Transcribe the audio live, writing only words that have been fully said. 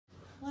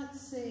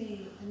let's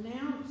see,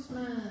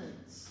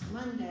 announcements,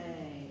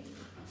 Monday,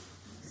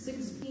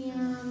 6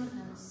 p.m.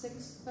 and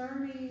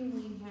 6:30,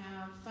 we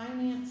have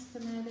Finance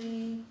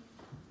Committee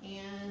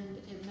and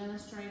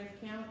Administrative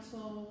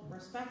Council,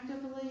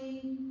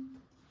 respectively.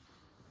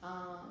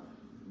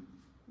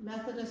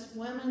 Methodist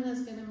Women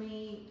is going to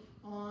meet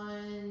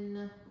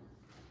on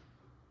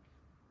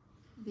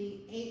the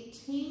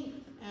 18th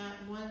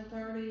at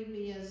 1:30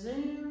 via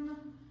Zoom.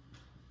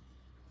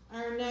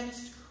 Our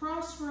next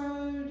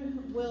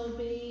crossroad will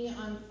be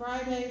on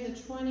Friday the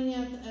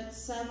 20th at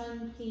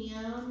 7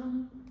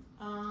 p.m.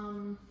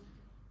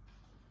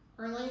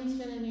 Erlene's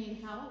going to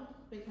need help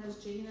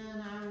because Gina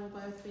and I will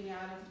both be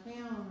out of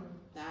town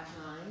that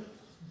night.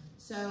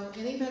 So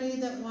anybody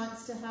that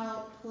wants to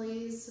help,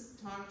 please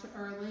talk to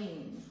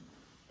Erlene.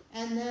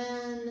 And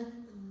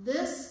then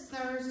this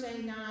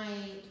Thursday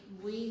night,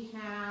 we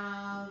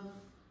have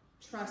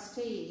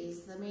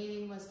trustees. The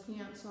meeting was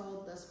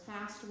canceled this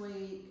past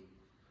week.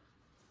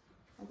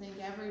 I think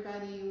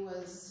everybody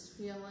was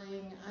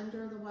feeling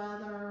under the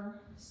weather,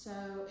 so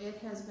it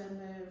has been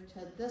moved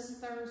to this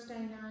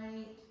Thursday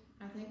night.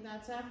 I think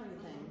that's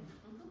everything.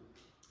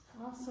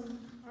 Awesome.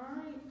 All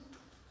right.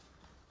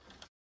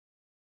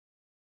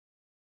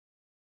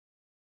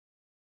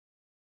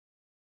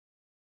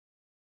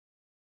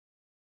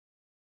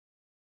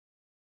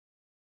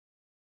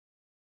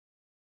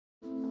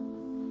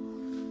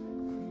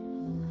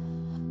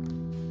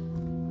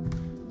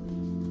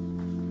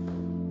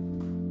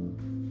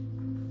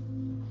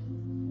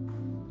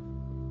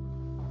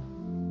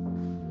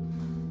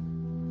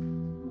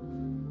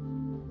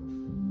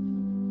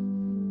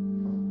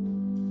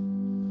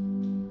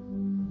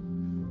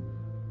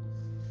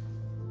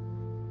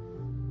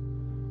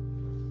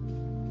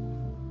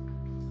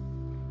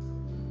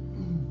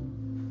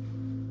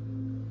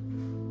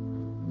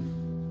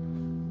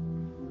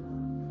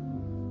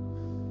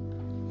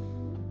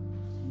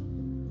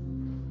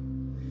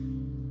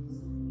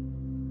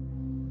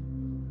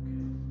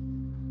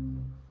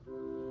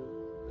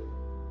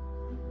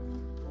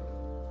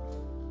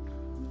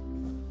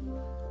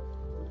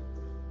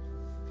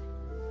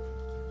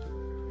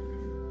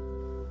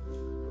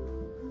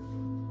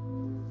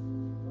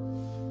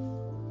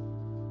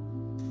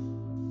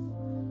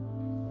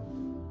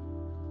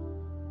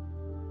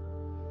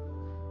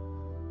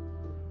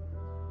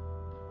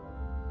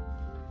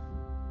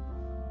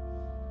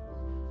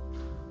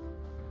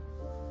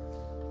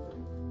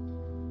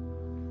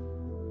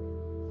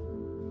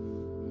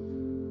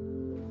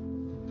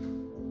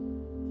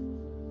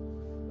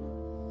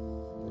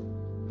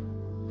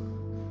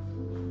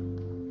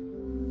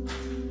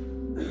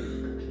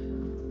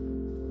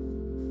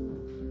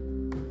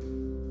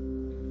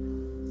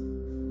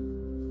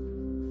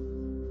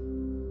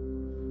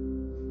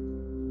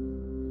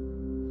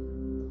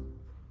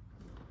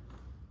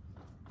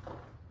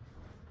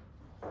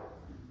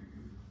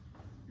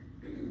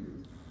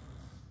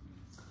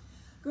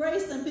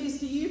 Grace and peace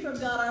to you from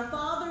God our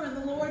Father and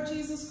the Lord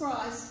Jesus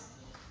Christ.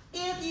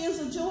 It is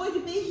a joy to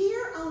be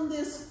here on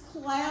this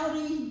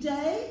cloudy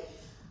day.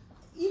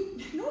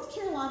 North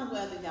Carolina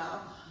weather,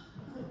 y'all.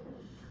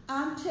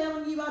 I'm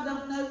telling you, I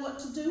don't know what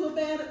to do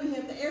about it. We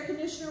have the air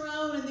conditioner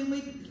on, and then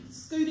we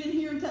scoot in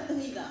here and cut the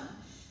heat on.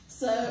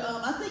 So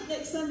I think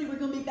next Sunday we're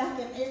going to be back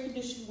in air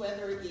conditioned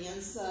weather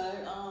again.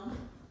 So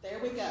there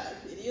we go.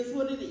 It is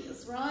what it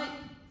is, right?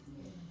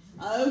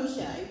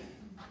 Okay,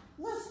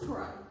 let's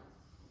pray.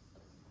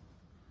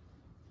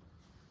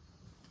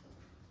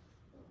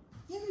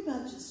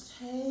 Everybody just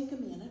take a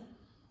minute.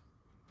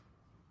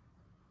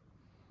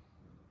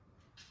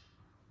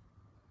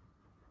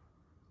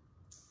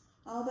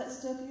 All that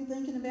stuff you're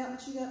thinking about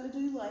that you got to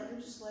do later,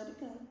 just let it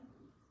go.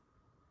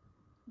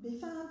 Be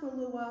fine for a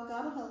little while.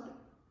 God will hold it.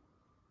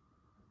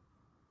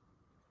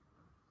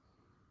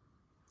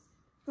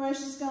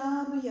 Gracious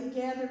God, we have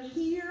gathered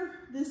here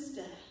this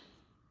day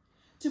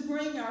to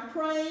bring our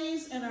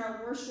praise and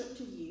our worship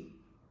to you.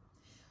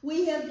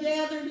 We have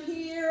gathered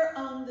here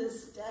on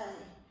this day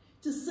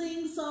to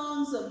sing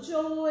songs of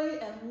joy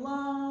and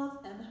love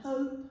and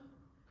hope.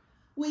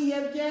 We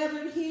have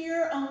gathered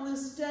here on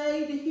this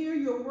day to hear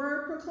your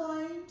word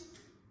proclaimed.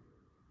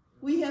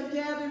 We have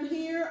gathered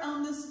here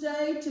on this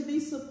day to be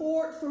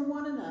support for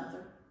one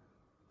another.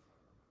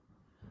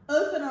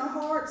 Open our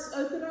hearts,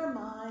 open our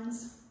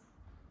minds.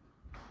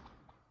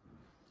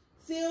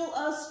 Fill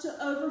us to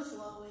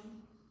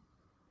overflowing.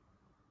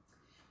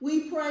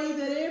 We pray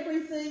that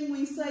everything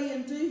we say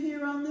and do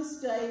here on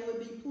this day would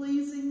be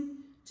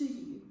pleasing to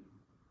you.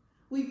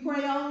 We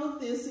pray all of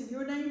this in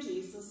your name,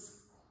 Jesus.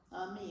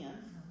 Amen.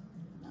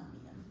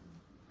 Amen.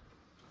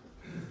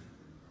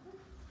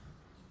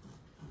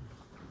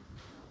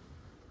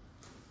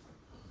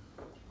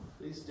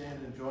 Please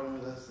stand and join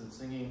with us in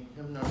singing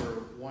hymn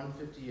number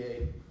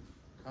 158,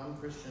 Come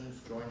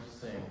Christians, Join to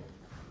Sing.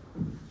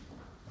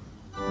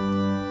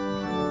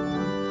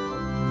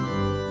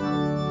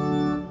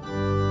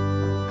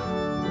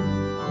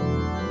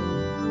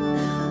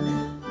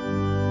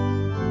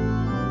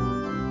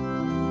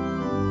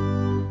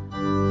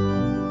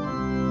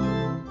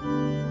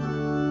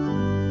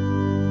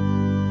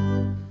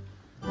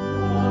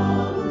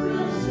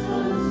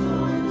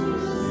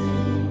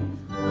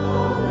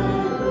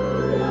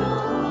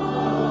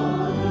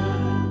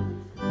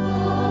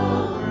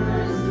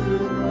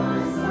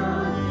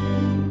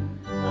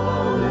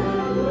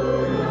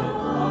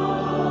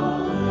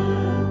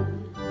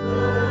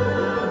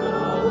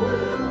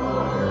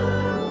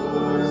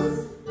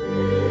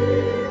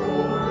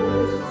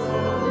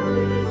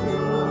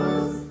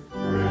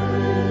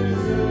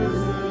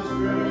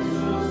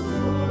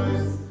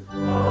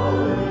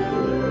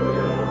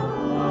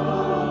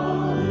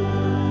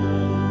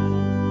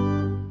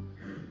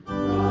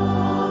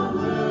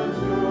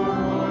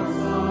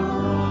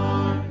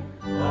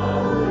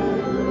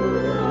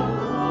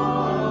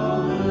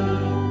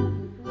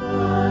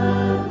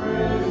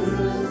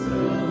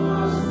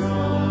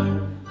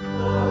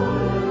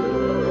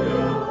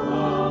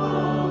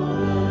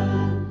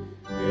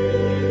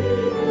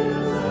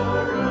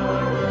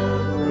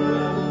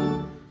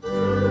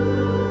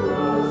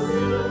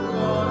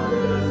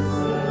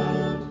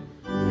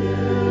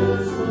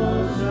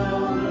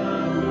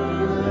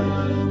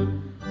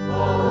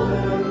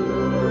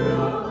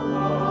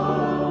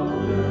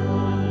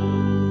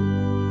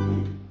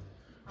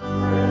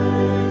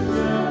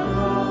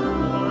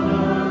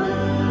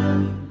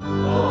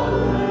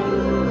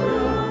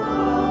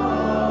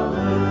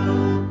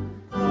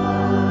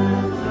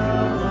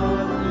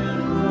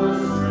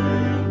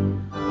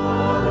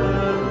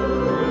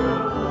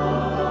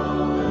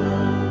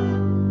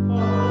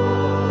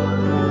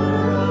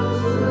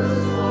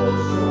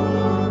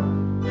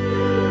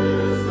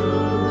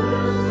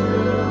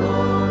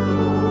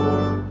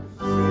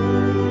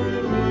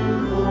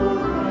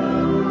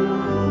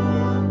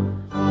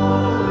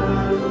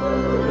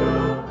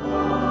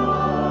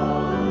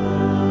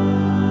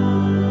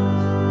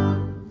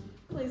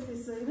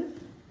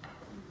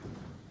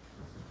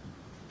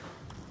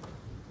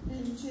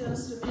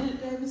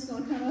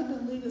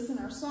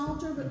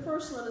 Father, but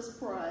first let us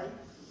pray.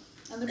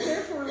 And the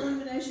prayer for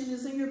illumination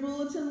is in your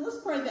bulletin. Let's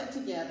pray that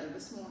together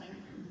this morning.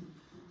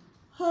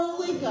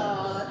 Holy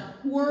God,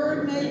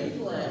 Word made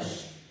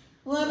flesh,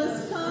 let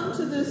us come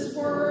to this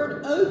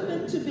Word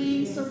open to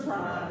being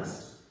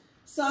surprised.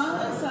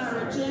 Silence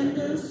our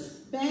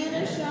agendas,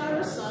 banish our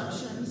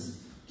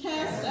assumptions,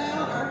 cast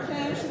out our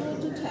casual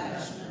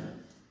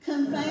detachment,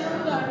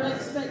 confound our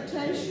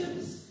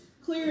expectations,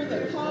 clear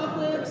the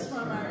cobwebs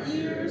from our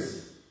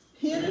ears,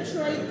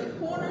 penetrate the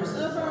corners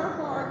of our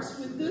hearts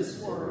with this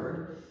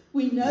Word.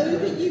 We know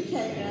that you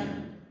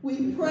can,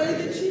 we pray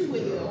that you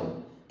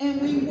will,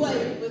 and we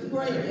wait with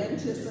great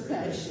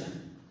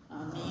anticipation.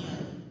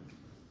 Amen.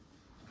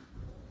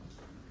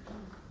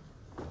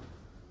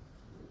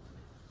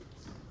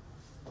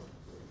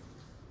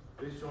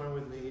 Please join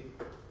with me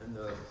in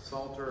the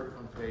Psalter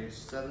on page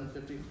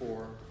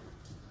 754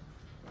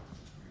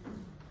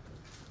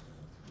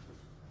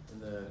 in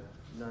the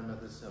United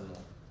Methodist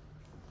Hymnal.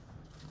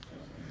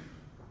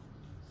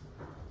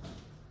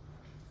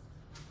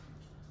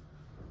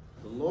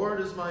 The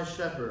Lord is my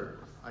shepherd,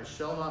 I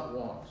shall not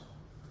want.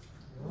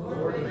 The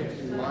Lord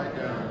makes me lie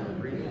down in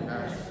green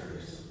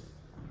pastures,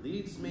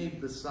 leads me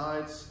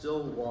beside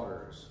still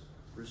waters,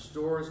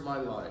 restores my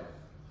life,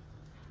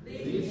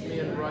 leads me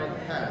in right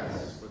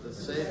paths for the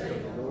sake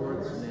of the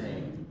Lord's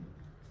name.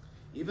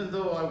 Even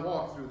though I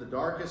walk through the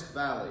darkest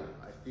valley,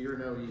 I fear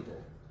no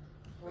evil.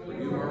 For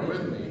you are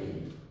with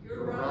me,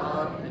 your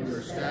rod and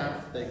your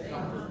staff, they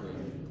comfort me.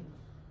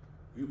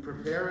 You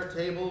prepare a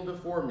table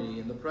before me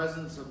in the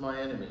presence of my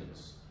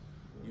enemies.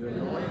 You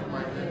anoint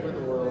my head with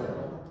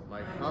oil,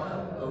 my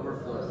cup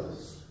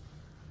overflows.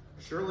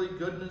 Surely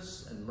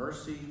goodness and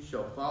mercy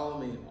shall follow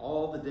me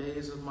all the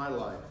days of my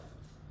life,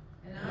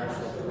 and I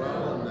shall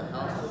dwell in the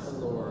house of the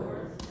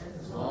Lord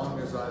as long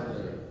as I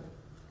live.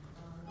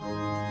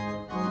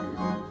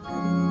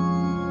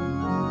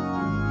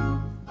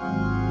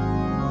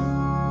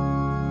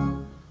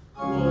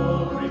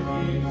 Glory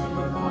be to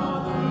the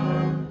Father,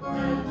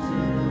 and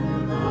to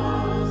the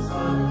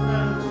Son,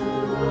 and to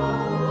the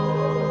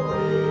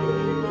Holy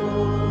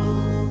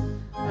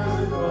Ghost, as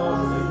it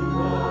was in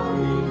the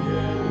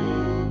beginning,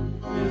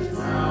 is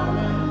now,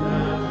 and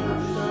ever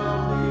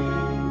shall be,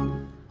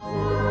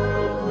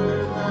 world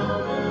without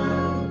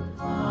end.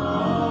 Amen.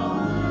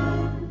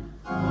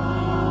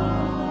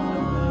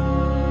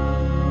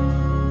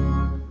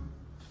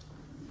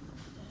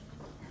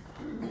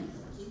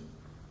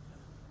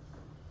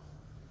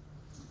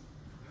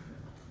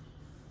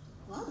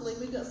 Well, I believe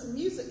we've got some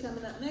music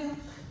coming up now,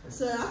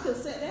 so I could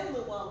sit down a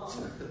little while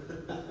longer.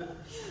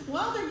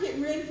 While they're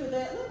getting ready for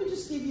that, let me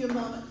just give you a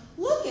moment.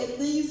 Look at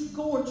these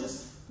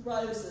gorgeous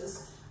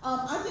roses.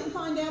 I didn't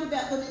find out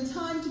about them in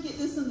time to get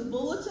this in the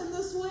bulletin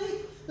this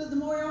week, but the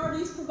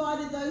Moriartys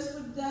provided those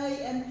for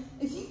today, and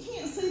if you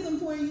can't see them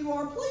where you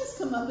are, please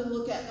come up and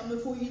look at them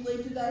before you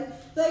leave today.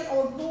 They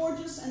are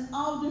gorgeous and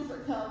all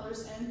different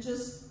colors, and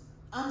just,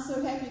 I'm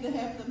so happy to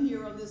have them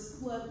here on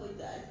this lovely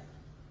day.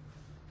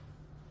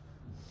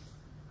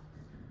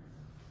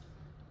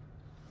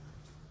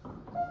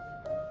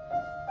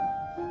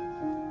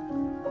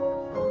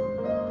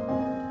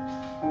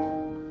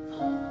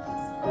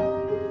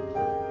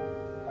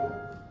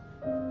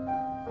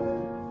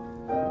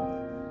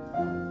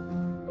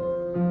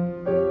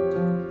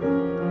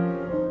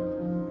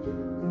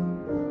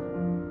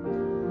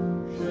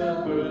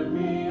 Shepherd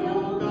me, O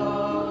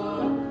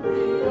God,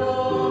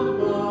 beyond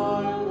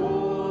my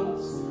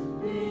wants,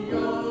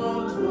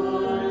 beyond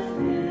my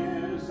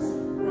fears,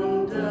 from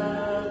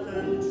death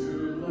into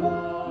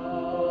life.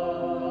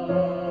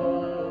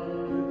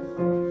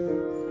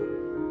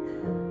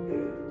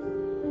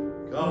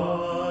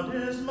 God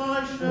is my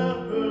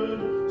shepherd,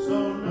 so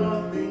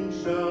nothing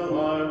shall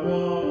I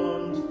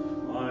want.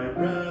 I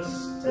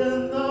rest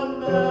in the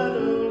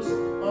meadows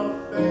of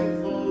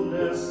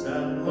faithfulness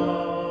and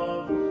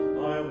love.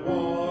 I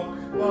walk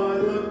by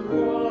the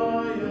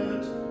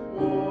quiet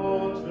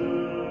waters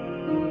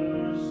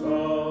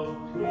of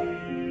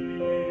peace.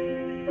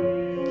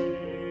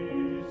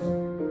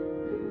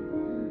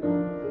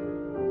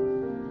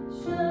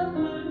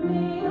 Shepherd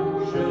me, O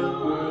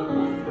God,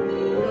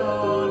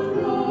 beyond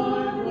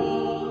my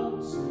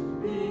wants,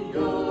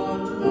 beyond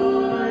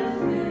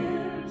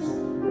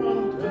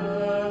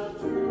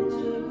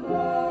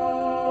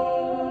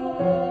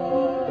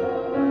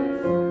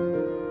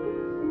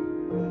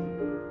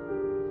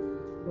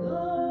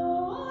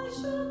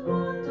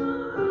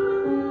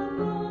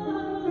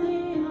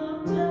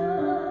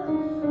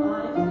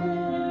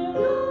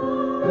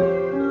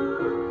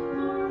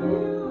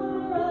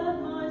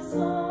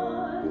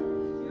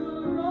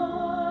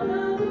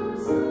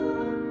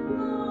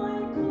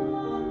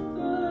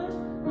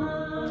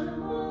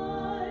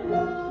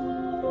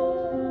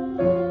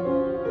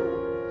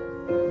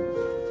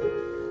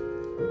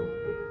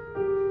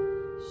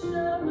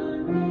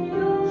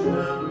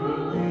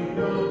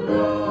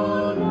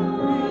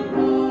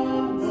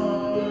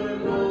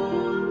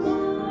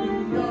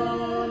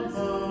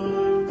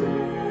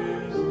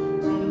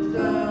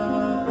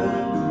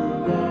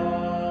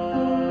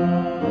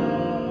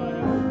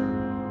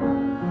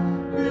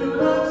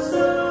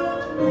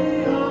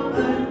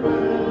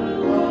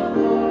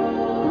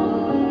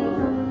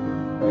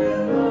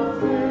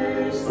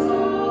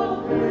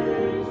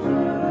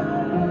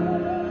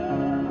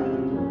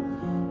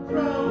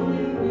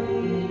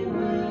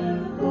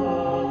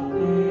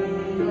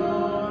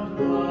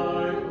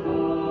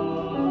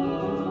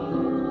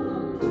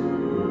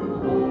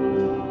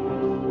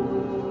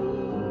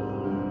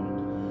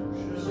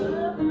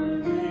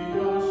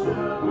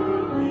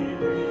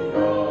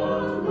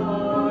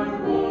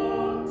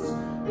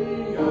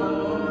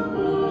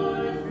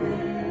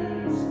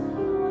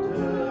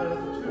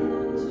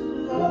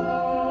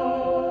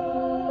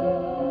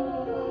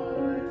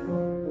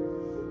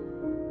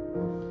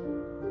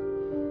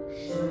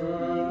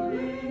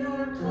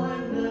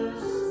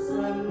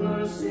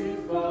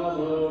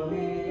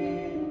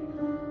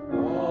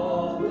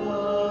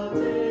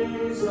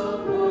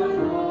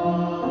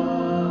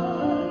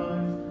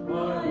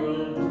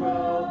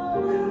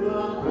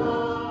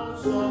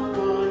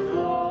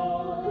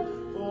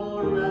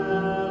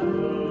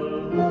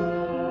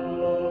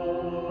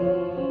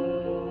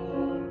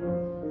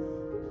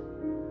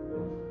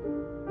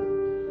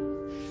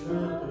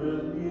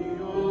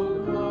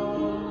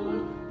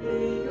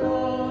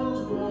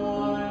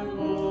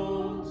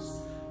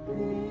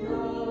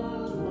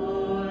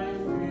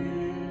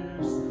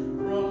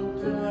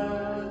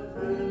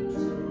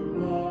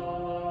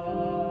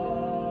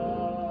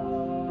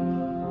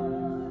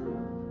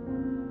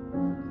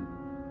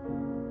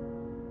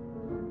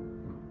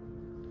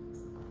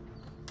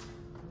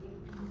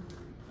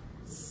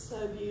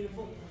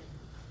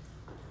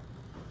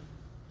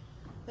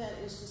That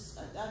is just,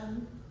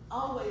 I'm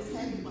always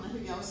happy when I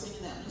hear y'all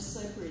singing that one. It's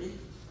so pretty.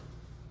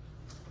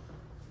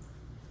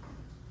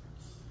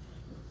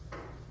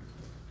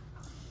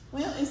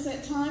 Well, it's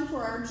that time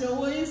for our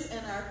joys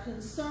and our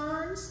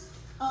concerns.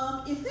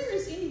 If there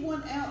is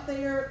anyone out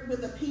there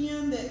with a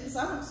pen that, because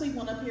I don't see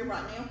one up here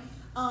right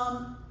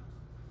now,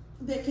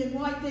 that can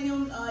write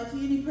down if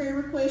any prayer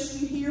requests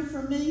you hear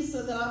from me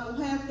so that I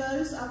will have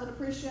those, I would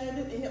appreciate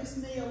it. It helps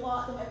me a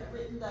lot to have it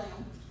written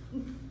down.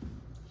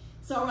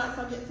 It's all right if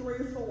I get 3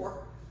 or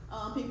 4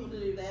 people to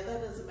do that.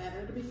 That doesn't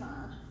matter. It'll be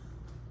fine.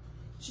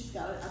 She's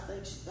got it. I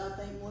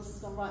think Melissa's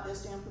going to write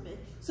this down for me.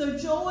 So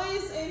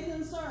joys and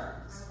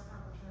concerns.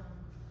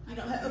 You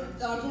don't have,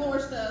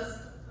 Dolores does.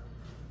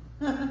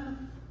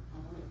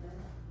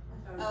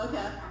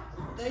 Okay.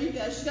 There you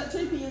go. She's got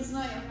 2 pens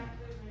now.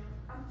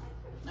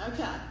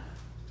 Okay.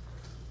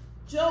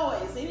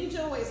 Joys. Any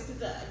joys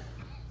today?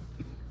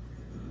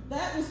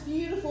 That was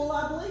beautiful.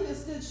 I believe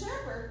it's Good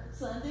Shepherd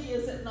Sunday,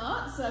 is it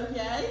not? So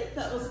yay.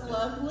 That was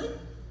lovely.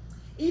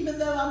 Even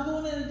though I'm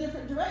going in a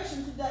different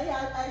direction today,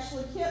 I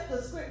actually kept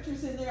the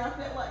scriptures in there. I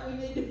felt like we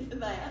needed for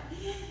that.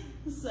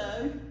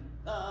 So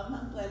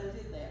I'm glad I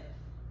did that.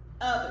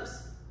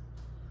 Others?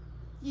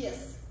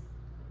 Yes.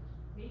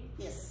 Me?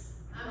 Yes.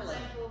 I'm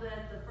thankful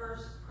that the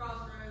first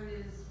crossroad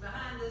is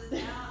behind us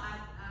now.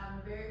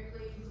 I'm very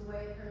pleased the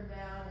way it turned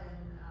out,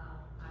 and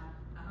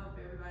I hope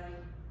everybody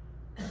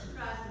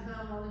tries to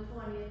come on the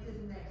 20th to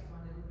the next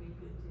one. It'll be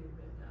good too.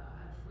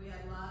 But we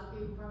had a lot of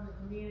people from the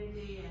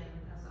community, and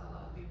I saw a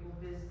lot of people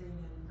visiting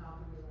and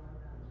talking to one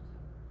another. So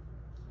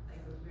I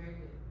think it was very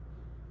good.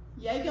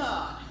 Yay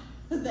God.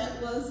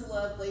 That was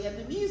lovely, and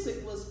the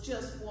music was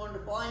just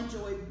wonderful. I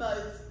enjoyed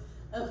both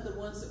of the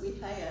ones that we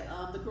had,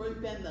 the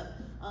group and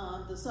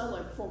the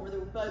solo performer. They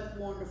were both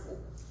wonderful.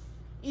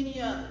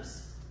 Any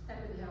others?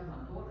 Happy to have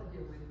my daughter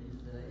here with me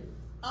today.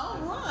 All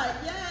right,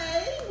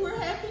 yay! We're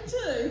happy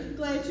too.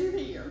 Glad you're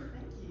here.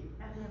 Thank you.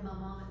 Happy to have my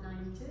mom at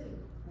 92.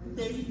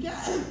 There you go.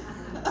 Yeah,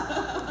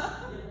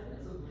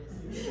 that's a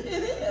blessing.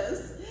 It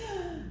is.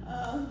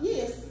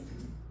 Yes.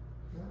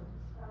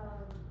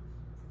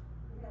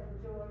 We had the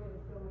joy of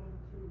going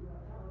to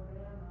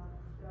Alabama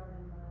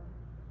starting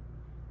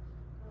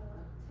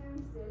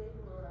Tuesday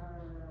for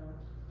our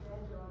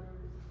granddaughter's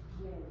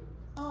wedding.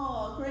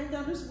 Oh,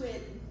 granddaughter's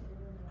wedding.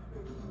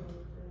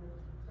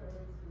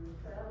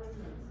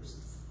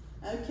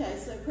 Okay,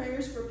 so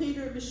prayers for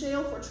Peter and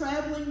Michelle for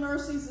traveling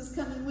mercies this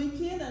coming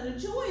weekend and a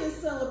joyous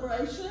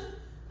celebration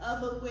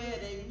of a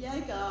wedding.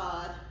 Yay,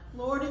 God.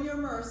 Lord, in your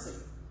mercy.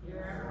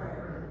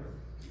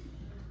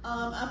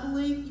 I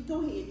believe,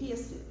 go ahead,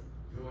 yes, Tim.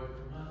 Joy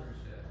for Mother's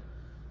Day.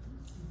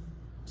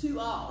 To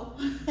all.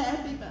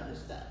 Happy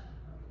Mother's Day.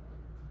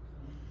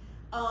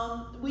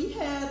 We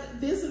had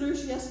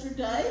visitors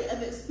yesterday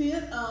that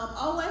spent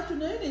all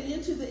afternoon and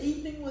into the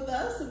evening with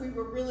us, and we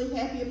were really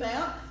happy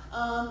about.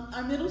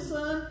 Our middle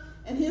son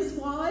and his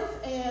wife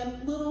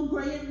and little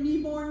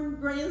newborn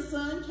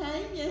grandson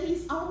came. Yeah,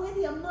 he's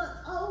already a month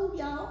old,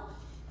 y'all.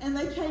 And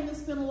they came and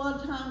spent a lot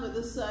of time with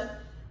us. So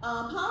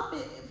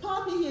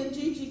Poppy and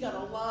Gigi got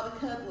a lot of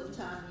cuddling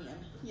time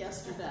in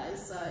yesterday.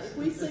 So if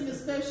we seem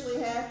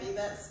especially happy,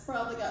 that's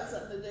probably got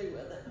something to do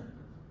with it.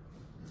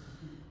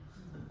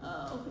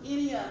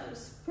 Any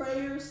others?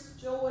 Prayers,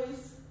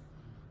 joys?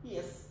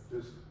 Yes.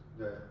 Just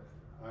that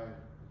I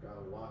got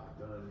a lot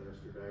done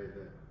yesterday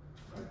that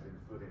I've been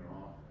putting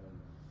off and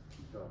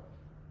felt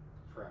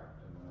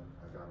trapped, and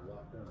I got a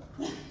lot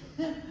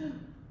done.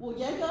 Well,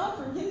 yeah, God,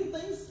 for getting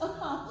things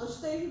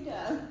accomplished. There you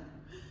go.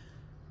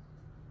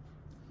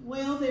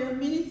 Well, there are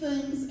many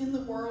things in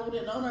the world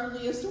and on our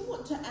list I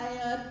want to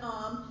add.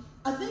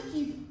 I think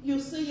you'll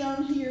see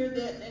on here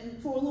that,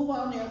 and for a little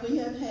while now, we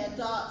have had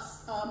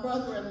Dot's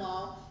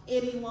brother-in-law,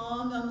 Eddie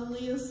Long, on the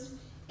list.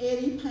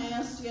 Eddie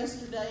passed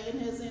yesterday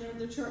and has entered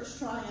the church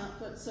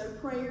triumphant. So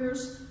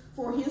prayers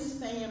for his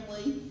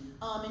family,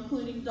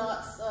 including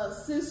Dot's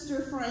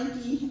sister,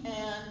 Frankie,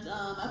 and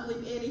I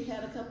believe Eddie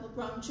had a couple of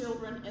grown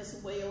children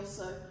as well.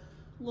 So,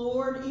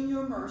 Lord, in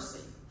your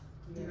mercy.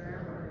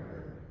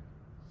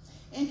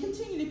 And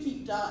continue to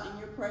keep Dot in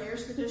your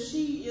prayers, because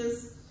she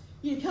is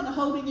kind of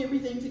holding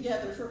everything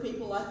together for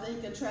people, I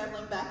think, and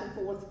traveling back and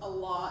forth a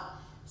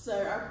lot.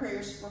 So our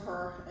prayers for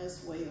her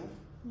as well.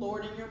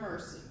 Lord, in your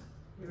mercy.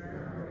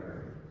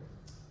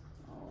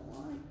 All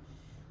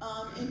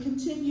right. And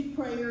continued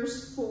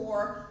prayers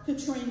for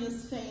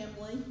Katrina's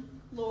family.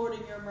 Lord,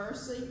 in your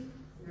mercy.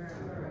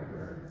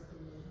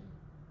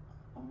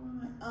 All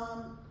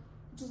right.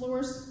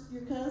 Dolores,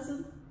 your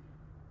cousin?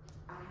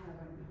 I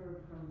haven't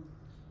heard from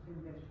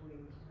him this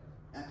week.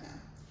 Okay.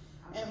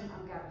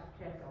 I've got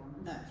to check on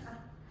him.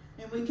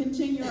 Okay. And we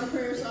continue our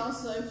prayers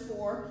also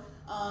for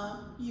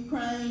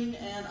Ukraine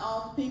and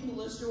all the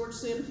people, as George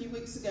said a few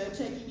weeks ago,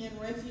 taking in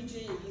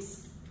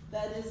refugees.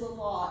 That is a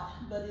lot,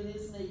 but it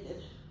is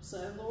needed.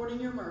 So, Lord, in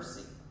your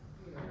mercy.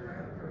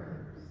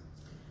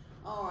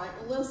 All right,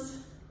 well, let's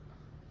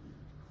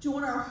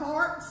join our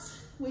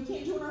hearts. We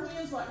can't join our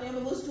hands right now,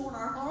 but let's join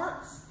our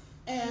hearts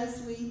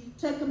as we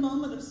take a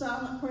moment of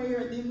silent prayer,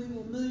 and then we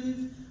will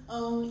move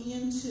on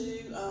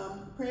into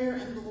prayer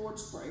and the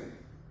Lord's Prayer.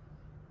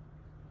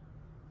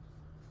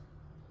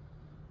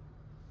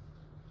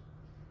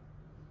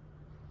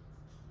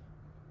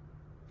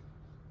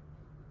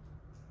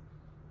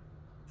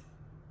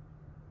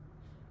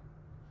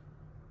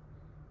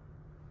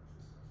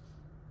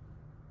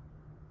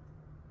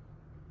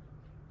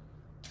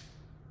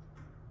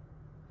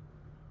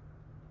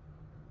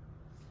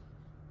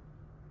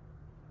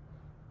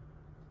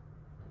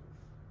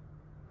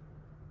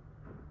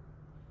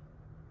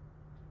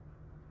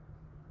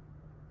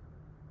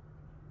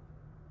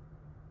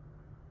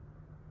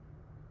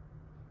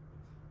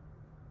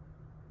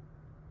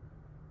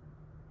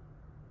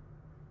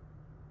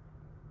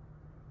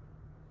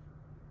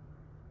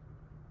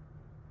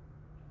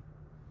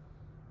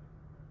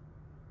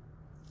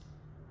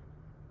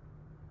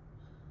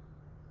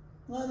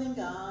 Loving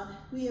God,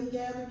 we have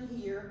gathered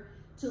here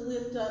to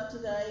lift up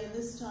today and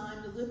this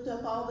time, to lift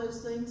up all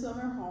those things on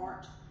our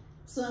heart.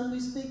 Some we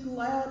speak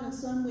aloud and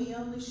some we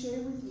only share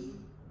with you.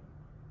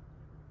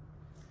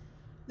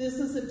 This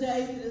is a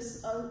day that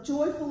is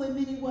joyful in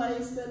many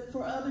ways, but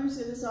for others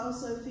it is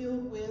also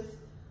filled with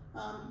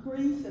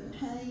grief and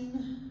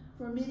pain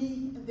for many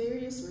and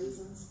various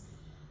reasons.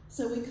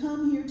 So we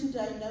come here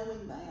today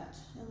knowing that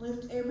and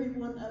lift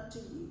everyone up to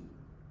you.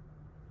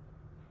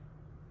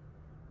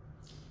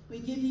 We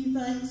give you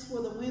thanks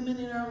for the women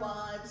in our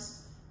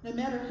lives, no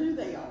matter who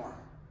they are,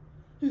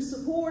 who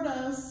support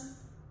us,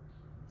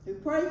 who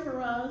pray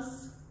for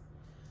us,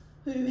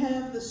 who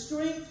have the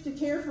strength to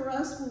care for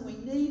us when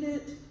we need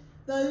it,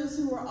 those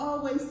who are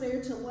always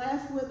there to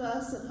laugh with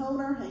us and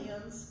hold our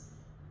hands,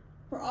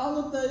 for all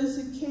of those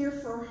who care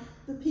for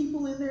the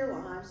people in their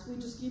lives. We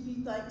just give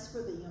you thanks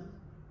for them.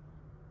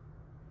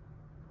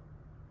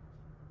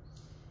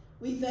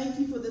 We thank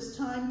you for this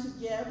time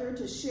together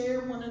to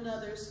share one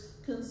another's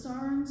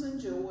concerns and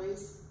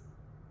joys.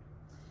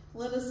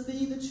 Let us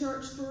be the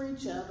church for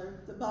each other,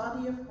 the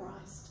body of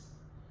Christ.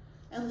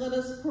 And let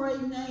us pray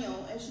now,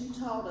 as you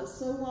taught us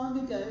so long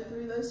ago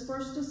through those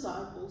first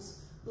disciples,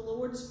 the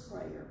Lord's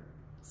Prayer,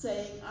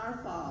 saying, Our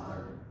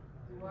Father,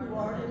 who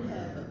art in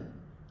heaven,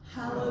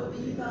 hallowed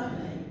be thy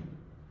name.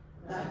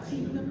 Thy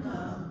kingdom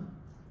come,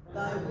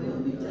 thy will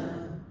be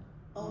done,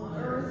 on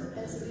earth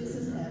as it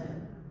is in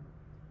heaven.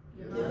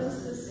 Give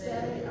us this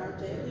day our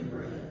daily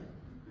bread,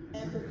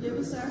 and forgive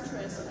us our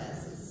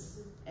trespasses,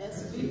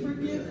 as we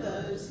forgive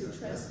those who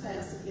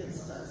trespass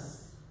against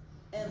us.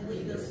 And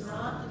lead us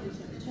not into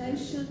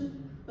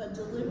temptation, but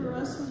deliver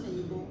us from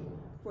evil.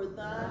 For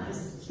thine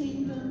is the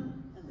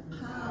kingdom, and the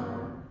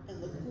power,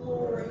 and the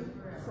glory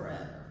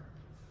forever.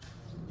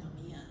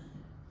 Amen.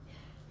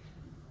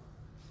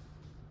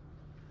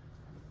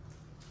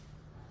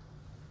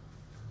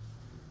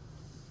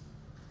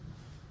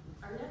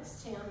 Our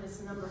next hymn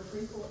is number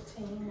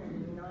 314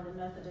 in the United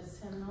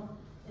Methodist Hymnal,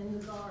 In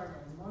the Garden.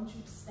 Won't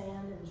you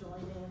stand and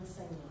join me in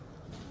singing?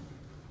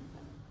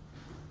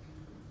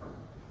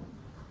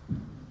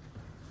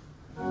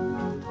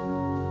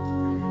 Oh,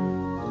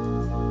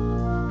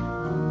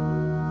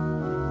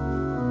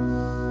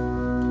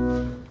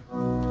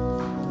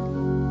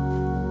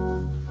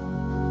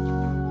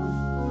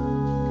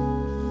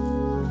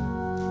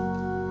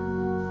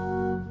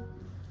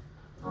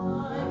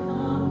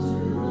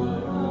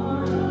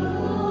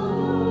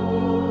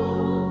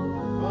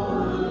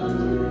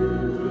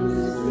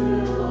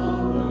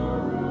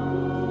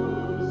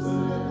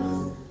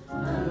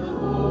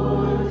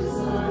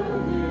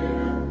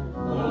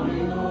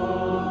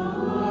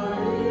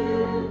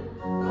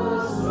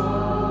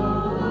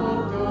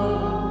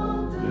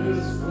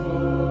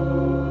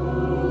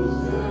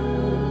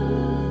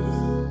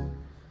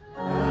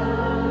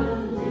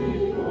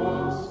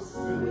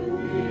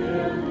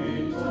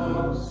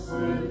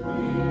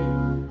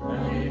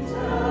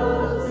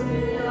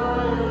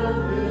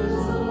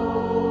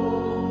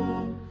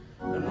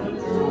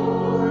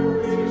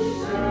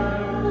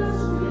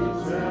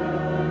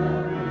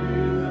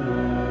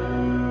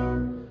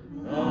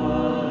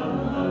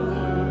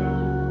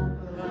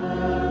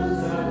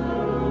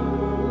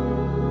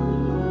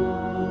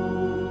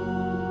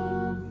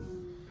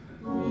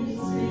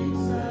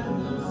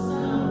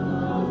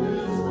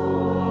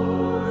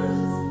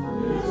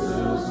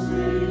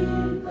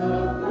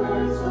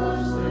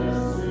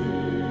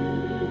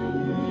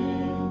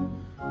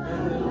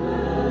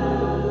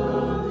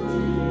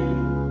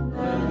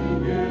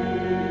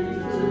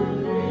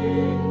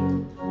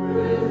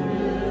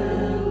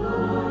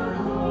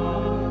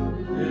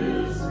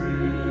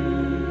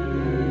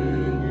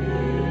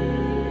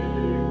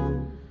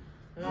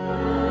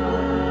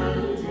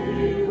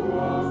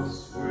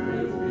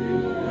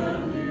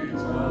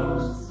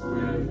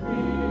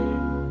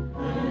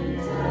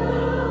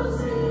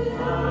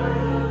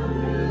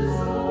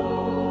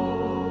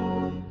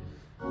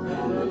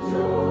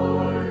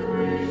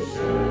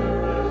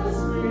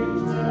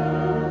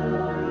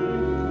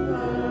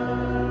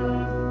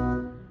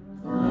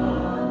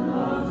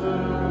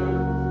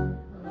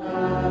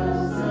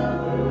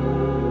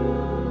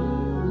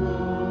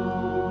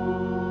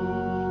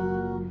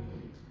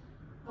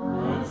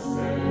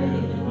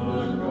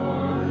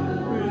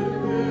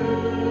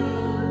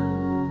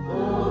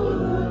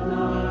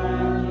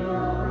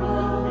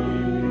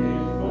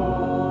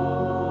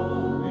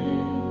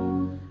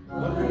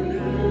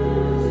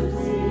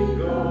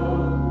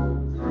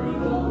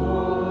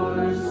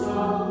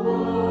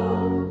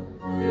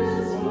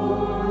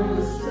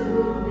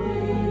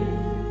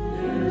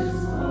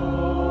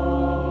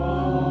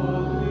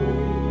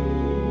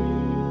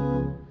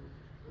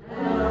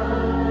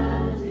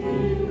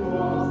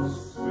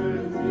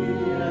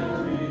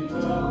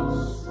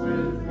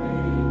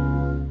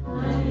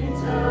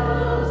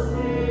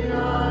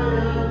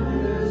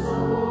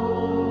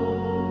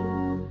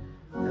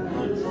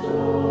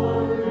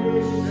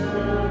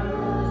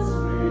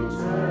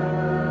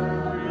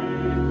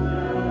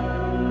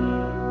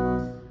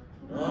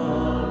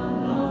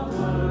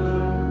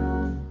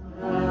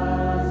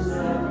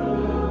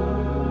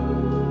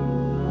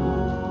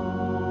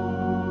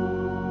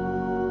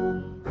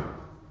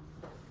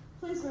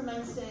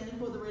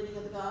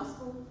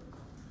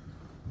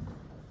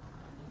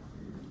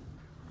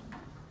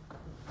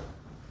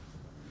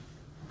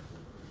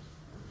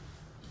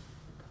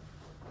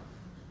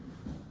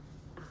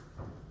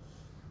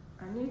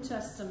 New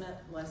Testament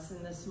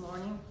lesson this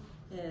morning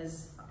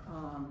is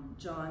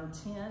John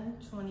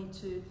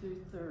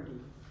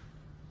 10:22-30.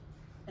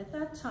 At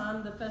that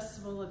time, the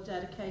festival of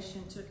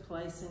dedication took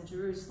place in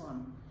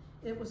Jerusalem.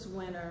 It was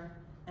winter,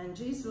 and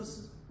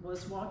Jesus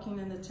was walking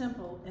in the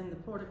temple in the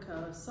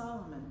portico of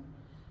Solomon.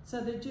 So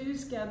the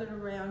Jews gathered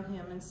around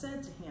him and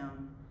said to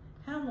him,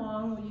 "How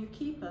long will you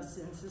keep us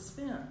in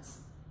suspense?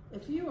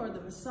 If you are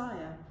the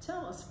Messiah,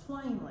 tell us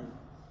plainly."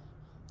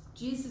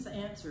 Jesus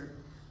answered,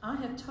 "I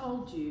have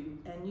told you,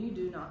 and you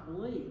do not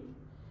believe.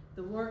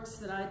 The works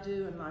that I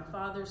do in my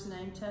Father's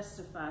name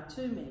testify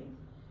to me,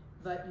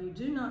 but you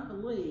do not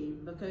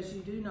believe because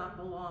you do not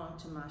belong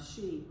to my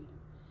sheep.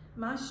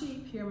 My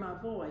sheep hear my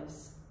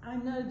voice. I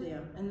know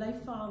them, and they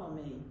follow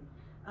me.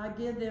 I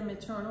give them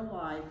eternal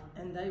life,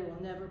 and they will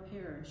never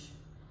perish.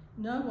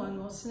 No one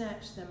will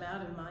snatch them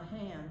out of my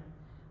hand.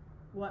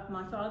 What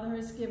my Father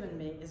has given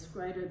me is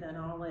greater than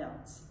all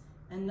else,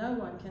 and no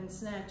one can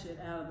snatch it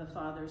out of the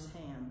Father's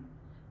hand.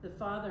 The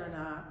Father and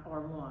I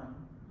are one."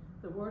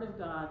 The word of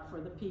God for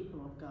the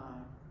people of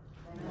God.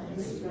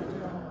 Thanks be to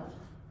God.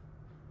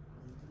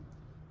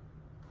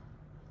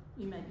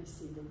 You may be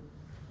seated.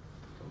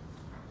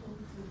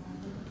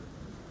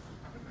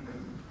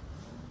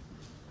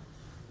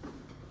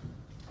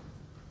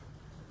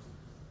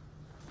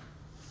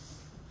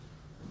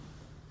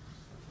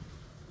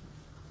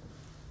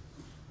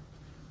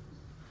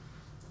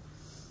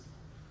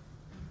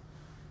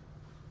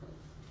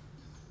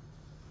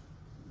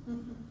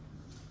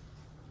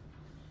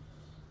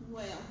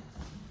 Well,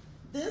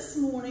 this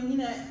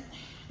morning,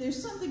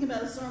 there's something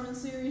about a sermon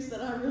series that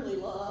I really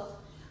love.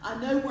 I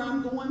know where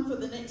I'm going for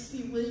the next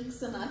few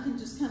weeks, and I can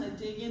just kind of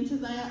dig into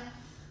that.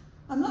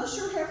 I'm not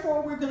sure how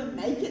far we're going to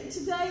make it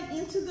today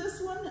into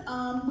this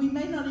one. We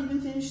may not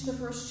even finish the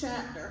first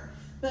chapter,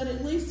 but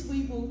at least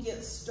we will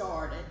get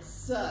started.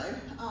 So,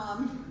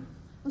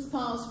 let's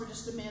pause for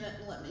just a minute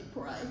and let me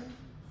pray.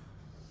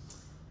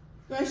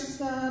 Gracious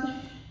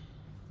God,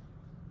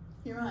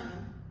 here I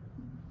am.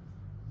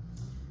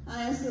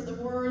 I ask that the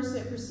words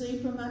that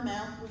proceed from my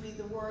mouth will be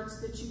the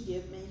words that you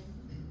give me.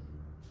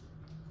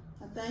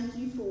 I thank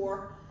you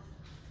for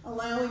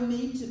allowing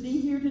me to be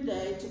here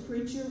today to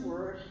preach your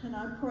word, and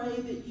I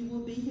pray that you will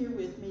be here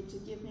with me to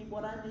give me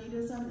what I need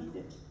as I need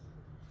it.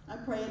 I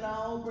pray it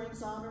all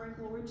brings honor and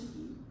glory to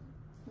you.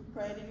 We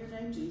pray it in your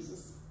name,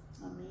 Jesus.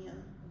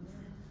 Amen.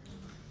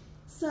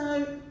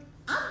 So,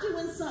 I'm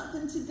doing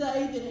something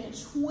today that in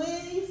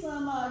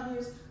 20-some odd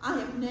years I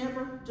have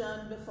never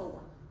done before.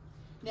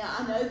 Now,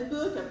 I know the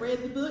book, I've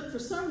read the book. For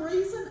some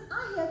reason,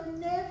 I have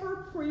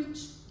never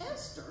preached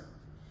Esther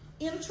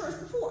in a church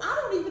before. I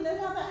don't even know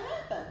how that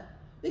happened,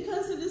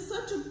 because it is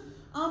such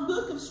a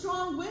book of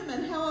strong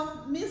women. How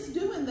I've missed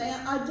doing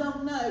that, I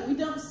don't know. We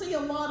don't see a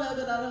lot of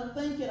it, I don't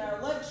think, in our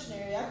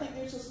lectionary. I think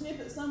there's a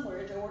snippet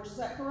somewhere, George, is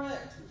that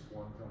correct?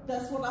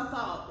 That's what I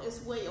thought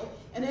as well.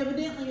 And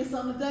evidently it's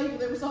on the day where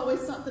there was always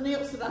something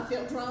else that I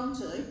felt drawn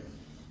to.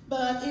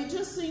 But it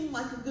just seemed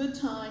like a good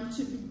time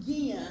to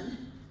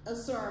begin a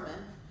sermon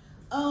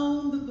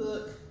on the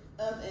book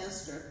of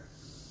Esther.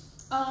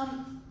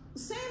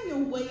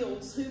 Samuel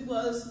Wells, who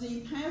was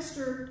the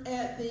pastor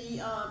at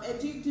the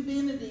Duke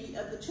Divinity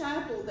of the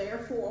chapel there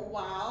for a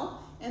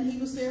while, and he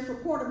was there for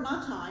part of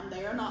my time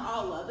there, not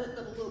all of it,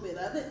 but a little bit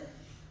of it.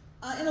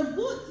 In a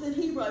book that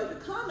he wrote, a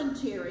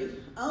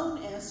commentary on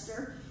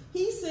Esther,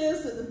 he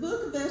says that the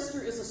book of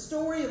Esther is a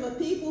story of a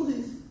people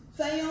who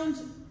found,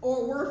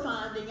 or were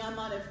finding, I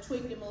might have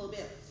tweaked him a little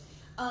bit,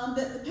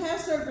 that the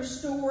Passover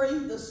story,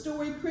 the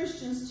story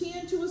Christians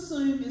tend to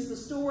assume is the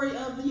story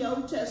of the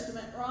Old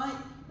Testament, right?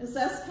 As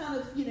that's kind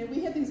of,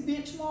 we have these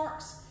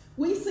benchmarks.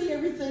 We see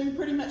everything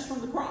pretty much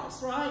from the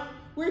cross, right?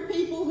 We're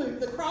people who,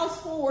 the cross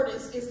forward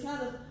is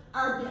kind of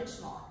our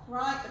benchmark,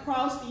 right? The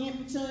cross, the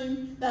empty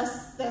tomb,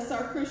 that's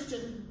our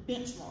Christian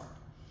benchmark.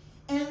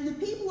 And the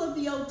people of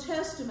the Old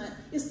Testament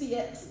is the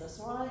Exodus,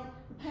 right?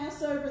 The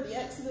Passover, the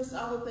Exodus,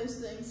 all of those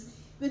things.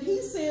 But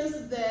he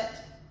says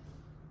that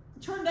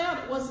it turned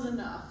out it wasn't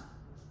enough.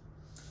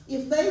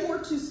 If they were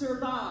to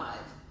survive,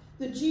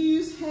 the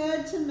Jews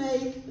had to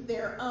make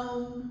their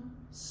own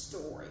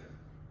story.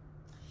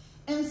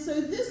 And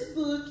so this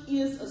book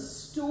is a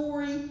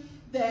story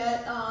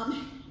that,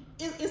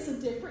 it's a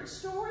different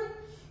story.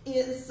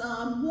 It's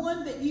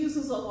one that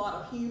uses a lot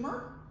of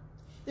humor.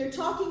 They're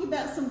talking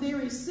about some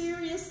very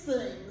serious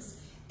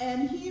things,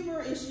 and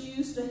humor is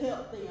used to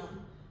help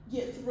them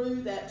get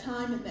through that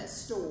time in that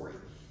story.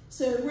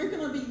 So we're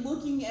going to be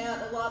looking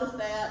at a lot of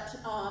that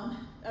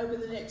over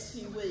the next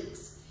few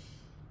weeks.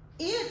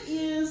 It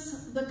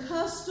is the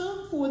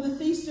custom for the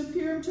Feast of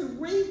Purim to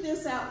read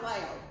this out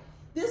loud.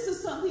 This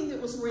is something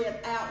that was read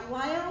out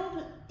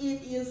loud.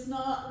 It is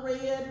not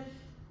read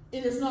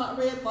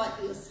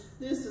like this.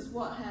 This is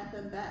what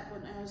happened back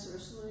when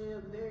Azarus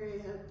lived.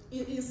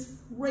 It is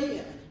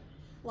read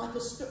like a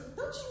story.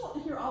 Don't you want to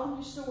hear all of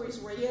your stories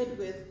read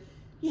with,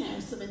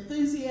 some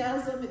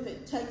enthusiasm, if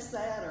it takes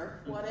that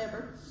or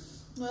whatever?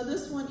 Well,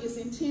 this one is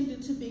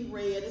intended to be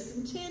read. It's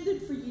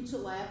intended for you to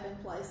laugh in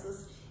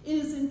places. It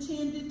is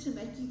intended to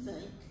make you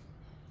think.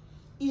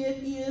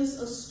 It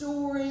is a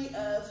story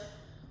of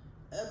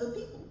the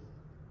people.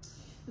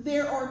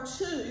 There are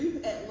two,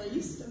 at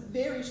least,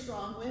 very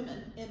strong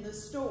women in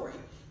this story.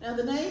 Now,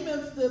 the name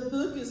of the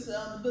book is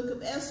the Book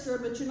of Esther,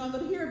 but you're not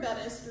going to hear about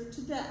Esther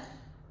today.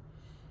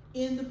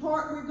 In the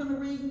part we're going to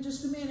read in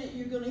just a minute,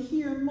 you're going to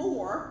hear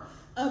more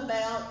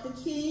about the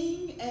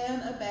king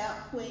and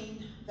about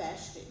Queen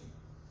Vashti.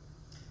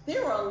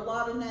 There are a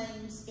lot of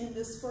names in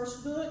this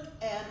first book,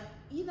 and,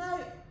 you know,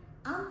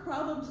 I'm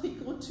probably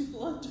going to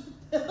blunder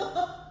them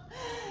up.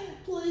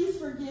 Please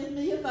forgive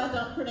me if I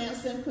don't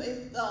pronounce them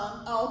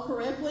all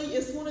correctly.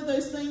 It's one of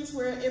those things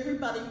where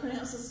everybody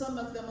pronounces some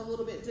of them a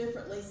little bit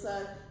differently,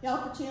 so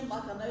y'all pretend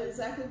like I know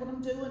exactly what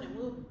I'm doing and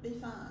we'll be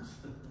fine.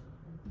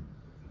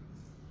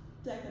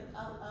 David,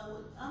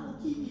 I'm going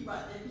to keep you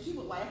right there because you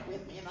will laugh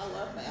with me, and I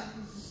love that.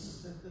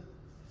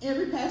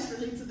 Every pastor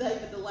needs a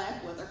David to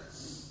laugh with her.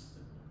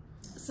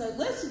 So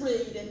let's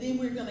read, and then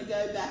we're going to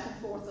go back and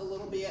forth a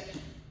little bit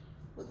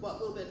with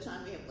what little bit of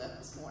time we have left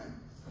this morning.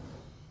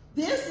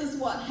 This is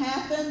what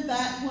happened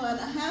back when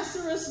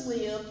Ahasuerus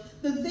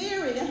lived, the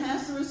very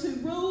Ahasuerus who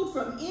ruled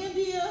from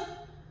India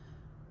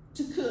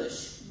to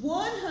Cush,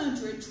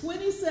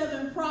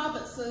 127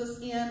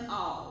 provinces in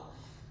all.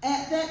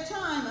 At that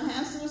time,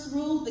 Ahasuerus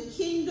ruled the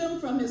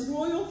kingdom from his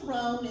royal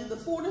throne in the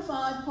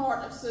fortified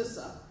part of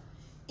Susa.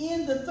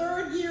 In the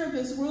 3rd year of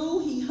his rule,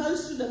 he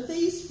hosted a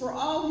feast for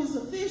all his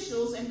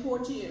officials and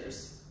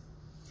courtiers.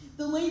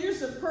 The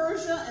leaders of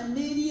Persia and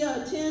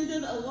Media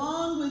attended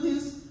along with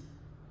his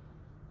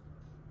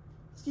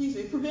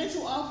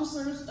provincial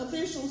officers,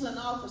 officials, and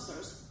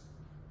officers.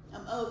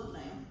 I'm old now.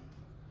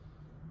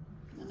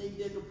 I need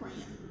bigger print.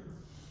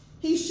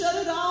 He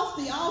showed off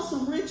the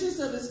awesome riches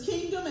of his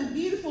kingdom and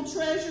beautiful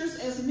treasures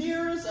as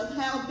mirrors of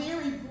how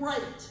very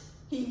great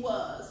he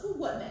was. Ooh,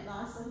 wasn't that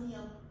nice of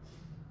him?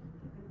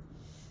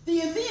 The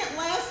event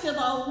lasted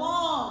a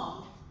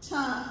long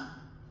time,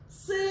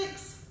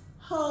 6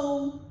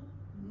 whole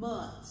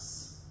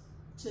months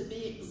to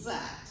be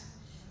exact.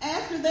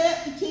 After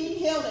that, the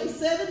king held a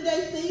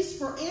 7-day feast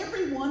for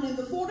everyone in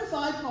the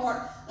fortified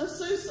part of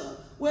Susa.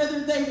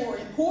 Whether they were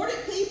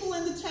important people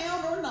in the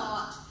town or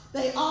not,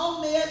 they all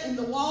met in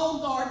the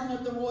walled garden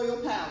of the royal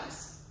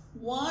palace.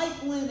 White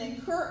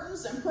linen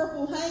curtains and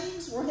purple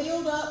hangings were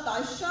held up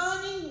by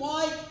shining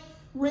white,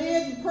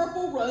 red, and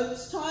purple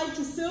ropes tied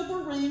to silver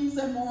rings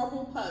and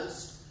marble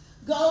posts.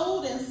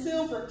 Gold and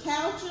silver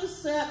couches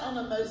sat on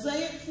a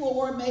mosaic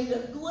floor made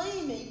of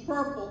gleaming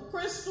purple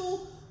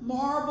crystal,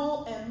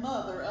 marble, and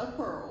mother of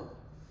pearl.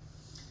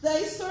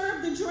 They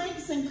served the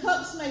drinks in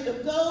cups made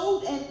of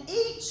gold, and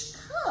each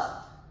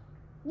cup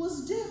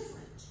was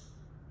different.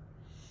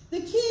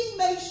 The king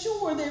made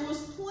sure there was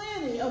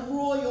plenty of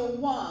royal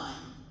wine.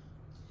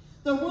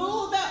 The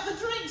rule about the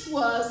drinks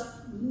was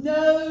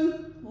no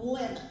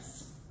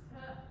limits.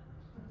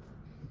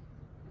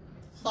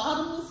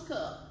 Bottomless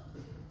cup.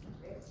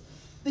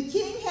 The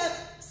king had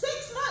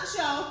 6 months,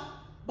 y'all,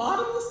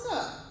 bottomless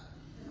cup.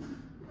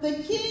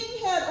 The king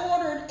had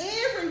ordered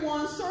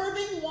everyone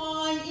serving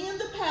wine in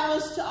the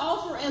palace to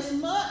offer as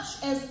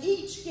much as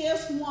each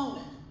guest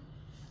wanted.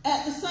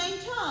 At the same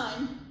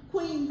time,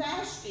 Queen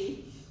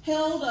Vashti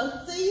held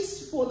a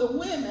feast for the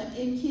women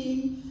in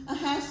King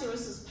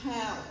Ahasuerus'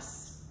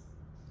 palace.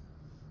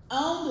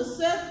 On the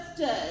 7th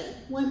day,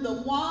 when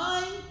the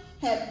wine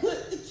had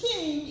put the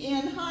king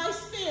in high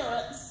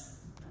spirits,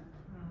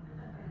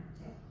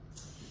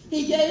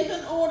 he gave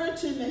an order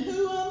to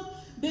Mehuam,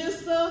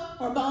 Biztha,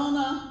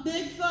 Harbona,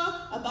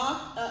 Bigtha,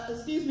 Abagtha,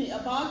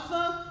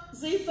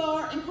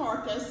 Zethar, and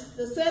Carcass,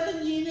 the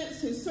 7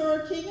 eunuchs who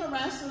served King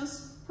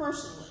Ahasuerus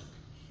personally.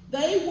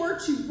 They were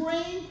to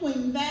bring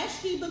Queen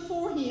Vashti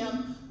before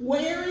him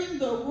wearing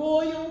the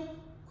royal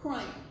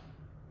crown.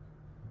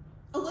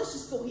 Oh, let's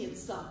just go ahead and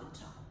stop and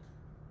talk.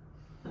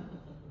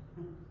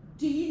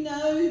 Do you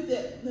know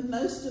that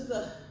most of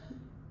the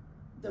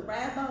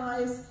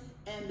rabbis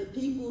and the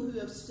people who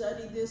have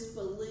studied this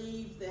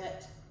believe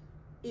that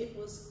it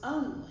was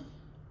only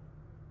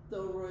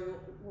the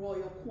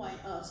royal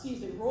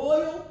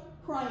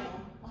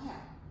crown.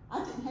 Wow,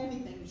 I didn't have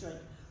anything to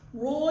drink.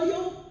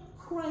 Royal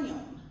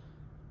crown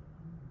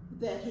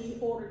that he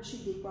ordered she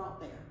be brought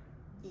there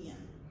in.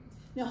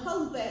 Now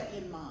hold that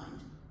in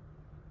mind.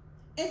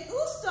 And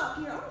we'll stop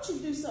here. I want you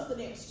to do something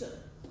else too.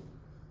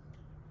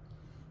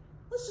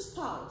 Let's just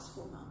pause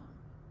for a moment.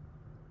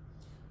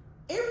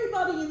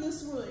 Everybody in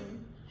this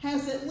room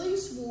has at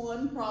least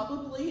one,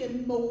 probably,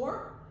 and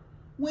more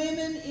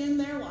women in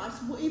their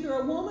lives, either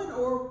a woman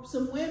or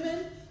some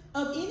women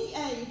of any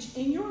age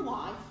in your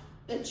life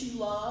that you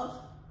love,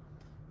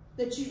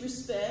 that you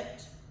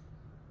respect,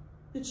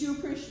 that you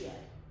appreciate,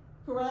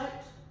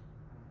 correct?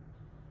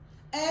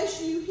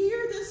 As you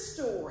hear this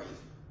story,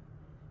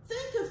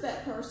 think of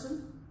that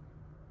person.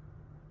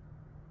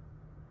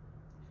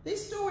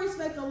 These stories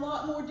make a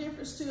lot more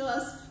difference to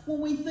us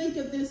when we think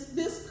of this.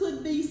 This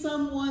could be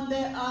someone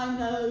that I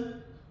know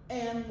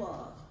and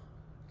love,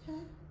 okay?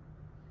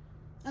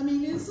 I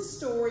mean, it's a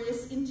story.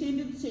 It's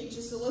intended to teach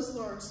us, so let's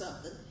learn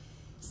something.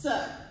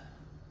 So,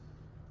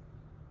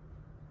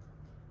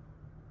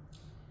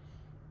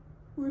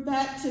 We're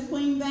back to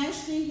Queen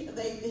Vashti.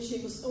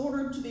 She was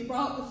ordered to be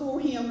brought before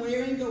him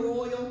wearing the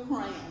royal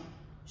crown.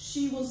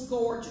 She was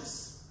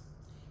gorgeous,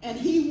 and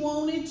he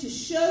wanted to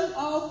show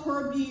off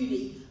her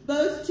beauty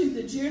both to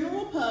the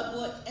general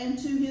public and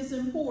to his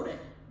important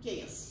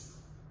guests.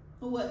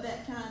 Well, wasn't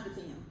that kind of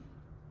him?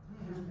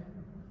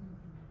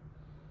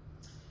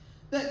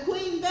 But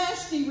Queen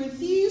Vashti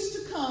refused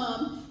to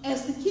come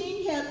as the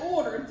king had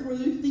ordered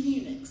through the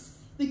eunuchs.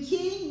 The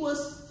king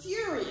was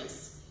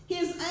furious,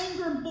 his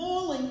anger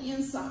boiling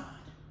inside.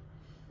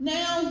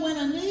 Now, when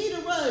a need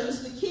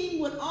arose, the king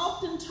would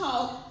often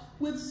talk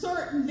with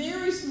certain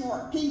very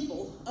smart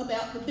people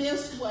about the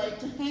best way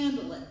to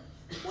handle it.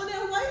 Well,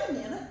 now, wait a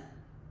minute.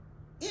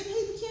 Isn't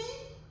he the king?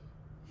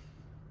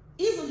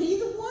 Isn't he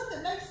the one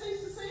that makes these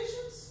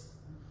decisions?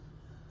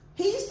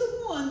 He's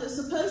the one that's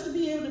supposed to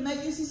be able to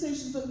make these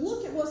decisions, but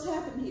look at what's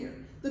happened here.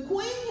 The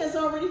queen has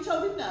already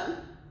told him no.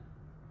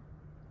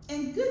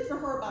 And good for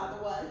her, by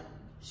the way.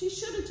 She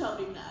should have told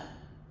him no.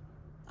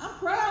 I'm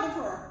proud of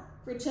her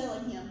for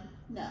telling him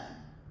no.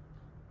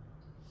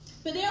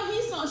 But now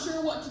he's not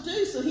sure what to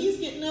do, so he's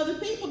getting other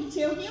people to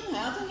tell him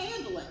how to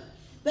handle it.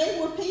 They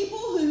were people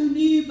who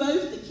knew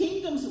both the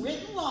kingdom's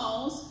written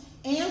laws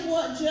and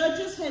what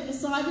judges had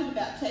decided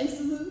about cases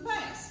in the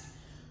past.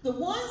 The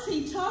ones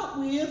he talked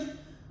with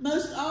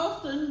most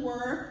often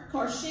were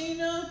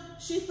Karshina,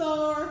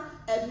 Shethar,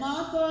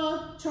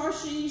 Admatha,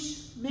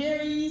 Tarshish,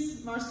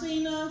 Meres,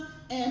 Marcina,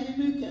 and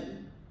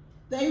Rincon.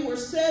 They were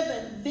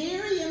 7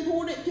 very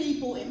important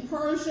people in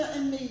Persia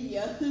and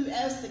Media who,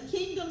 as the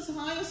kingdom's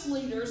highest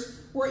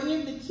leaders, were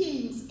in the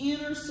king's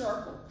inner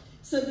circle.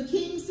 So the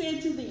king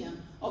said to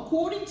them,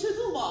 according to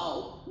the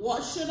law,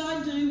 what should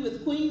I do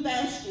with Queen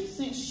Vashti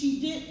since she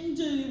didn't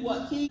do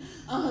what King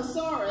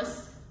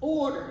Ahasuerus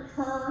ordered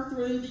her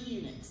through the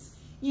eunuchs?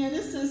 You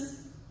know,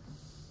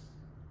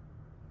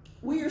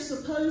 we are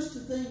supposed to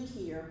think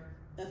here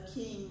of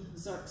King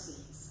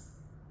Xerxes.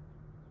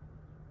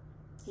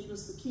 He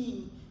was the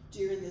king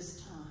during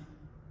this time.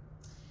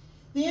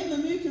 Then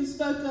Memucan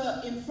spoke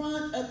up in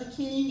front of the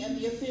king and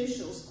the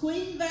officials.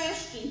 Queen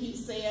Vashti, he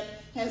said,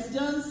 has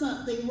done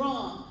something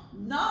wrong,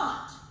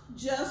 not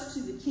just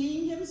to the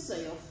king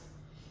himself.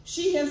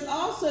 She has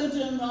also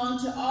done wrong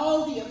to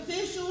all the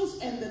officials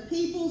and the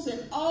peoples in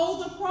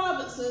all the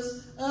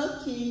provinces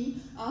of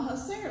King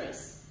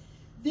Ahasuerus.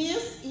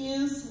 This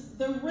is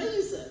the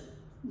reason.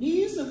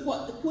 News of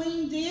what the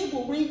queen did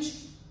will reach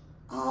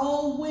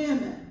all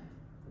women.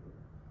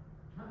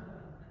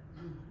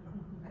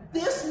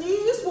 This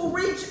news will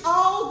reach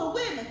all the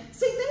women.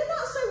 See, they're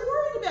not so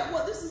worried about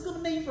what this is going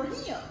to mean for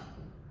him.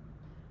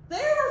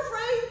 They're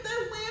afraid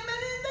their women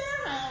in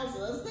their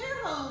houses,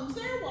 their homes,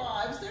 their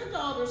wives, their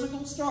daughters are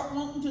going to start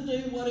wanting to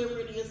do whatever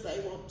it is they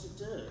want to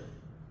do.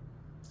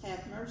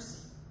 Have mercy.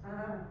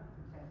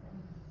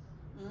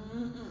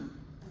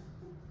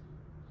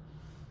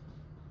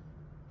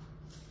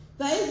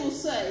 They will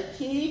say,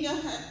 King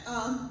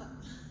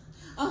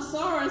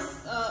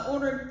Ahasuerus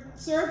ordered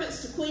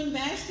servants to Queen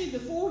Vashti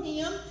before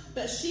him,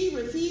 but she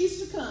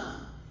refused to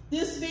come.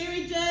 This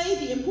very day,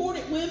 the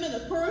important women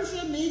of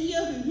Persia,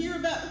 Media, who hear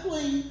about the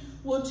queen,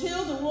 will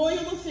tell the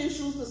royal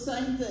officials the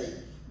same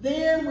thing.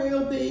 There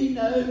will be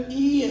no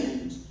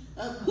end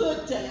of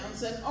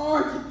put-downs and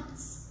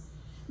arguments.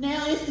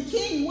 Now, if the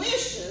king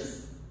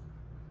wishes,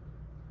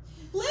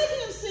 let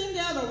him send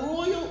out a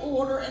royal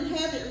order and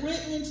have it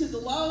written into the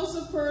laws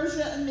of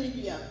Persia and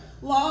Media,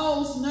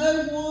 laws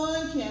no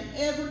one can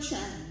ever change.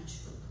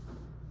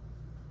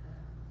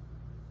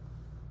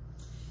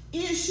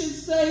 It should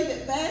say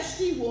that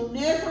Vashti will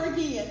never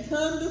again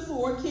come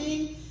before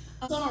King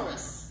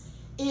Ahasuerus.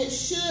 It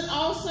should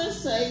also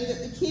say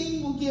that the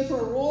king will give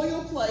her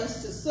royal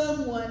place to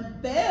someone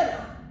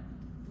better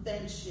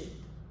than she.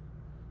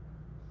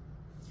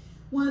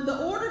 When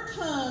the order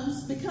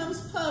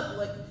becomes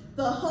public,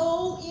 the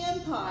whole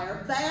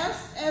empire,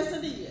 vast as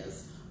it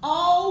is,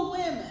 all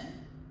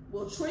women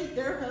will treat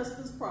their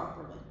husbands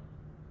properly.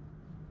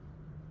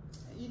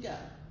 There you go.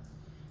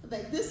 I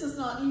think this is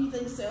not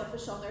anything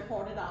selfish on their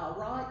part at all,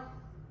 right?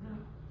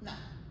 No,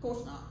 of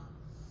course not.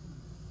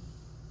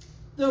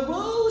 The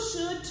rules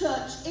should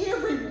touch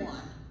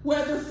everyone,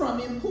 whether from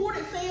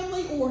important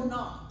family or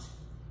not.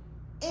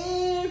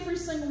 Every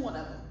single one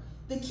of them.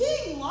 The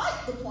king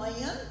liked the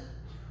plan,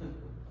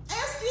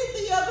 as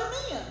did the other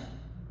men.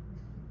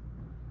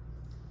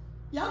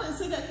 Y'all didn't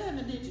see that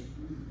coming, did you?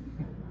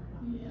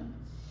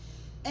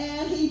 Yeah.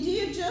 And he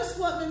did just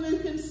what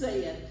Memucan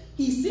said.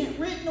 He sent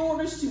written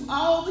orders to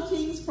all the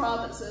king's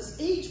provinces.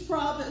 Each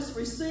province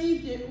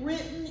received it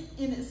written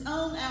in its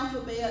own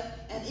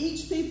alphabet, and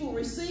each people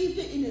received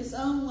it in its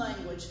own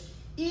language.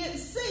 It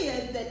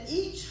said that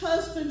each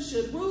husband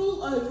should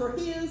rule over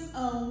his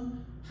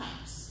own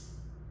house.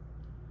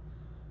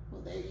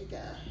 Well, there you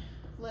go.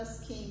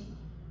 Bless the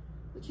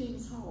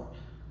king's heart.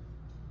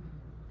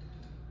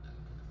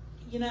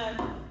 You know,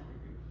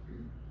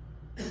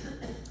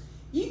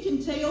 you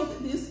can tell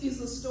that this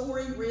is a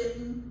story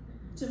written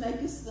to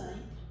make us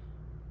think,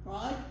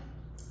 right?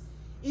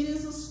 It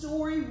is a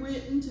story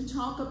written to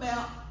talk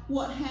about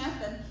what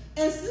happened.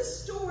 As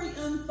this story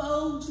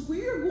unfolds,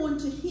 we're going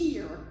to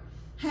hear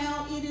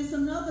how it is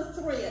another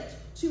threat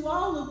to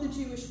all of the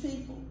Jewish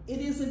people. It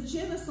is a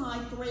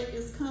genocide threat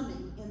is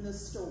coming in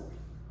this story.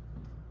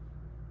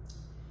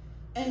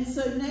 And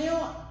so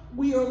now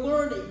we are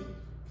learning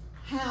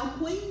how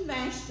Queen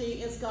Vashti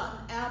has gotten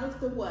out of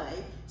the way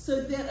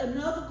so that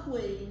another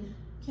queen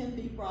can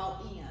be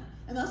brought in.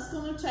 And that's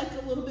going to take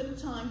a little bit of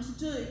time to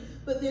do,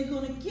 but they're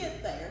going to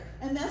get there.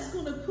 And that's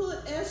going to put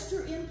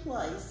Esther in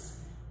place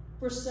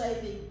for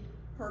saving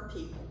her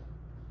people.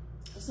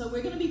 So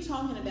we're going to be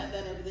talking about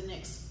that over the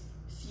next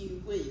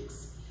few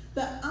weeks.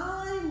 But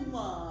I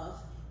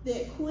love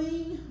that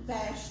Queen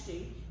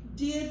Vashti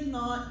did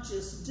not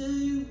just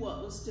do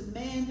what was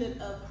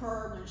demanded of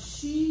her when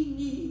she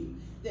knew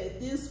that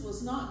this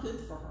was not good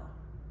for her.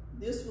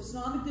 This was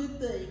not a good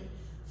thing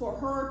for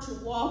her to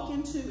walk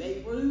into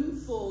a room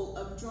full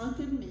of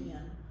drunken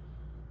men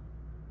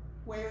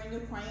wearing a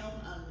crown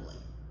only.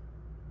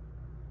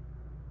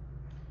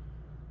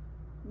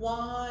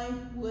 Why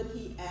would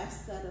he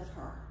ask that of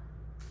her?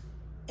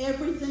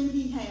 Everything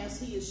he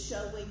has, he is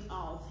showing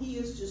off. He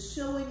is just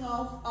showing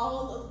off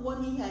all of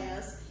what he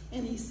has,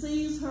 and he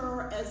sees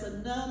her as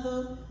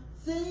another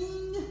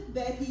thing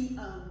that he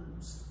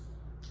owns.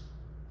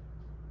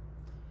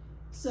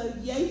 So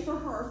yay for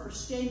her for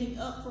standing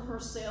up for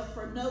herself,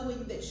 for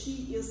knowing that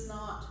she is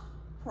not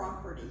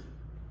property.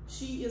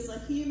 She is a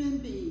human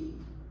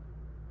being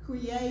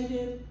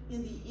created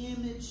in the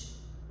image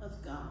of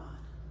God.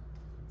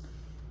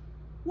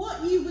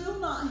 What you will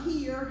not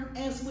hear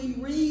as we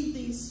read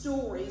these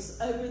stories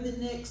over the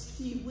next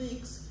few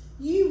weeks,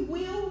 you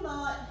will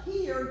not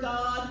hear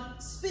God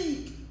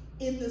speak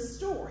in this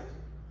story.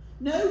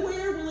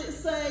 Nowhere will it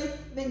say,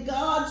 then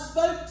God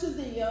spoke to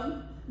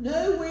them.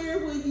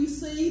 Nowhere will you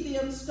see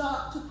them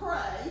stop to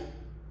pray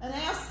and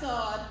ask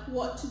God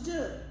what to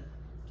do.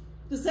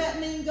 Does that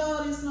mean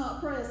God is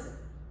not present?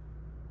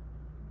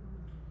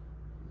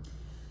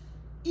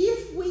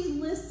 If we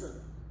listen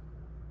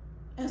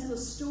as the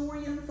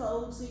story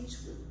unfolds each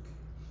week,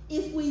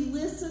 if we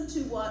listen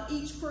to what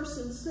each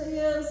person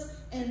says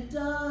and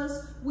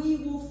does, we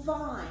will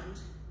find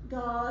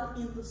God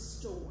in the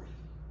story.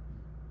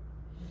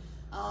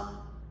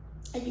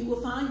 And you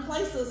will find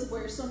places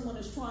where someone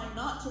is trying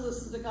not to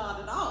listen to God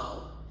at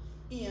all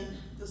in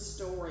the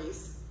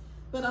stories.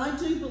 But I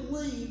do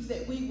believe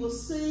that we will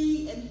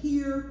see and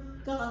hear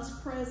God's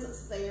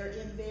presence there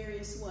in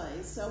various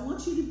ways. So I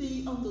want you to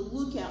be on the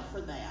lookout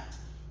for that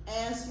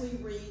as we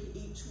read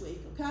each week,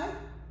 okay?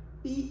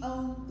 Be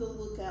on the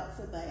lookout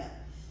for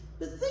that.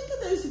 But think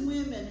of those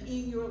women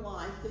in your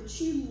life that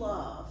you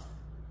love,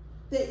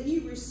 that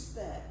you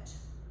respect,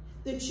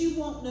 that you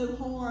want no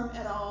harm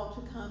at all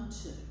to come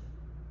to.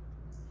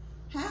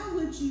 How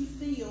would you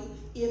feel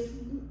if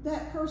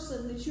that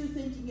person that you're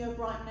thinking of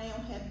right now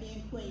had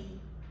been Queen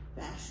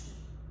Vashti?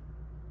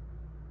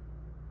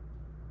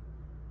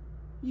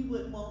 You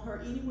wouldn't want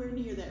her anywhere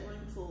near that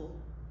room full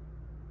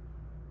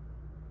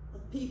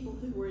of people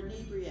who were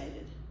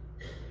inebriated,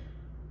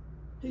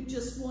 who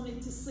just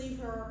wanted to see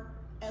her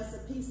as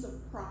a piece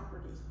of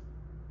property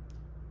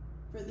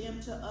for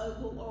them to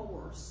ogle or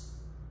worse.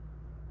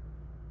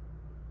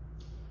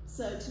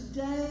 So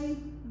today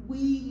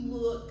we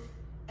look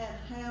at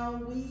how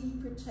we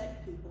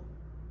protect people.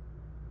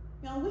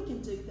 Now we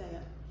can do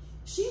that.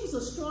 She was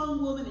a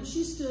strong woman and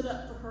she stood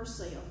up for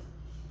herself.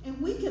 And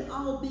we can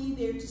all be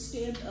there to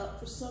stand up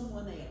for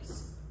someone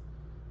else.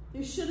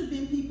 There should have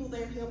been people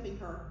there helping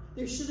her.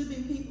 There should have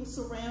been people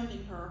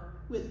surrounding her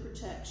with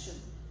protection.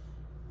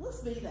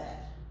 Let's be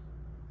that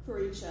for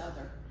each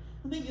other.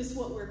 I think it's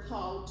what we're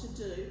called to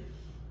do.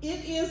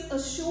 It is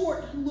a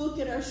short look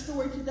at our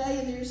story today,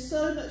 and there's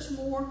so much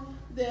more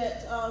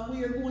that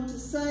we are going to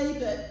say,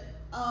 but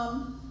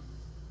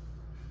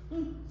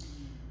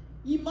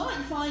you might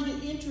find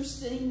it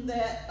interesting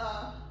that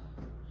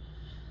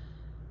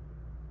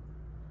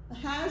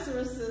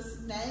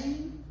Ahasuerus'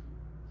 name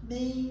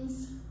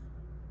means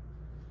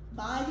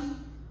mighty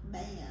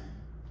man.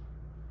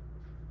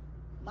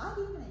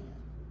 Mighty man.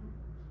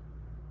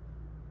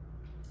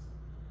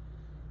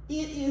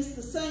 It is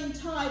the same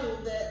title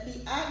that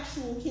the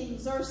actual King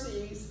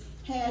Xerxes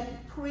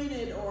had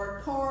printed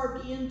or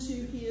carved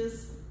into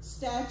his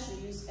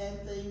statues and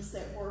things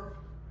that were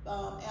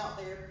out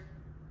there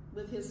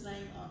with his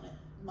name on it.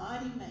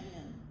 Mighty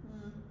man.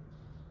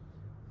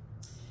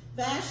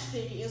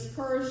 Vashti is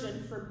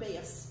Persian for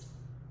best.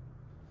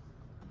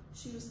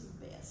 She was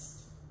the best.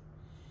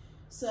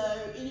 So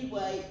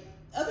anyway,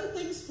 other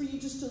things for you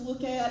just to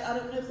look at. I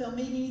don't know if they'll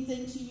mean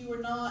anything to you or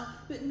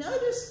not, but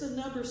notice the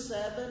number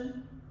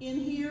 7 in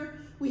here.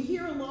 We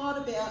hear a lot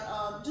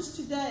about, just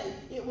today,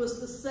 it was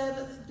the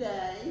 7th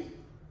day.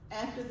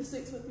 After the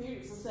 6-month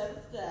period, it's the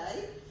 7th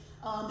day.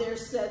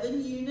 There's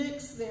 7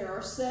 eunuchs. There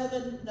are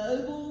 7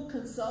 noble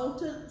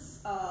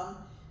consultants.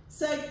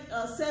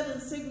 7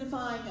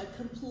 signifying a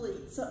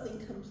complete,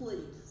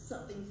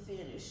 something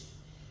finished.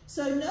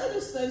 So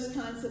notice those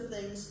kinds of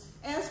things.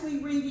 As we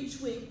read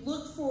each week,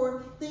 look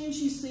for things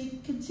you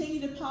see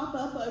continue to pop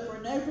up over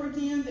and over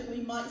again, that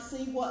we might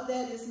see what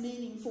that is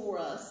meaning for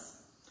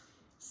us.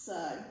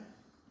 So,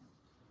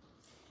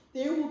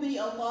 there will be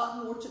a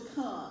lot more to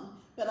come,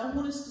 but I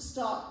want us to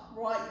stop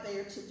right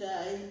there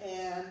today,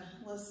 and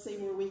let's see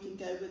where we can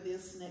go with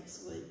this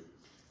next week.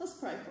 Let's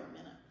pray for a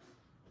minute.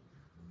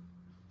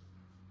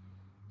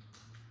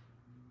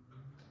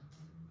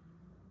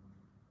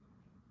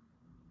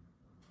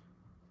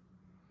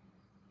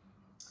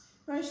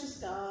 Gracious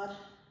God,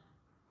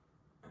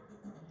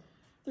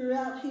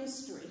 throughout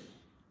history,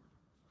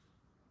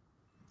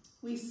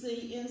 we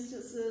see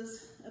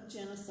instances of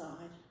genocide.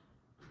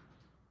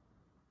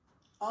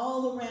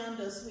 All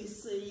around us we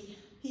see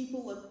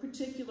people of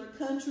particular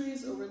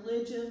countries or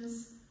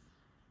religions,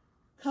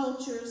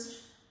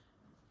 cultures,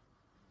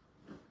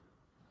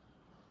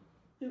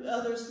 who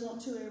others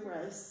want to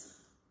erase.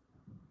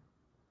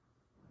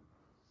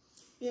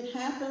 It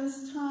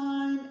happens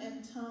time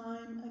and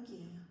time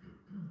again.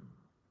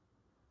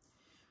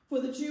 For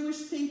the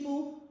Jewish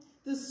people,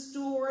 this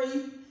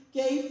story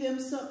gave them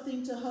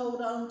something to hold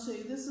on to.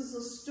 This is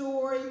a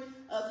story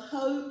of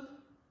hope,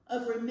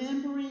 of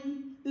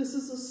remembering. This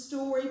is a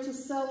story to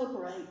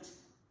celebrate.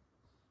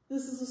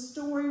 This is a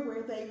story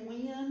where they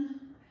win.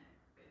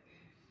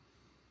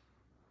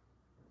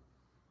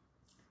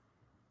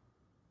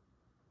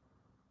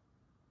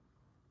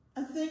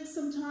 I think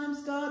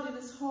sometimes, God, it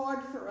is hard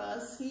for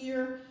us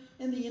here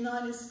in the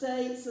United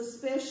States,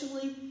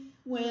 especially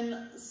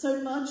when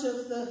so much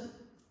of the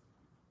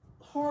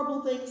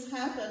horrible things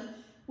happen.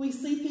 We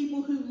see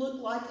people who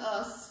look like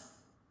us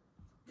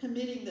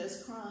committing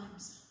those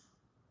crimes.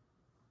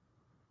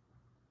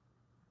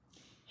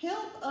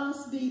 Help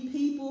us be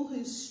people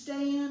who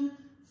stand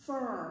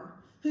firm,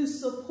 who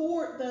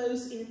support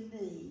those in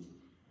need,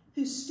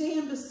 who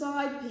stand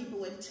beside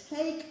people and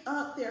take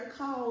up their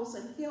cause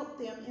and help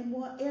them in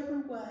whatever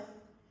way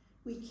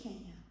we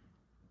can.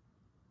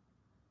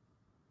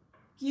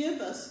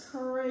 Give us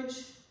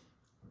courage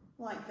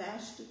like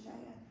Vashti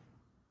had.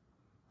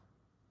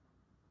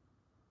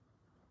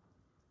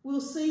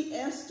 We'll see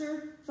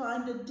Esther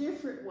find a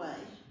different way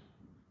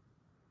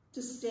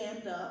to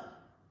stand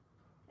up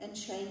and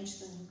change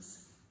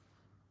things.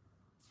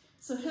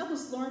 So help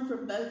us learn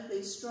from both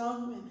these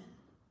strong women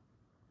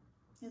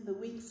in the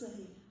weeks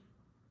ahead.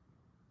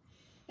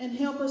 And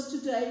help us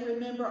today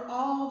remember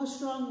all the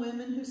strong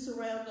women who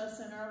surround us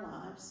in our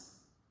lives,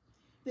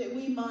 that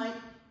we might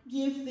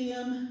give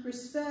them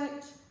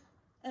respect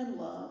and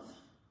love,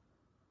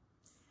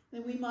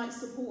 that we might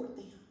support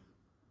them.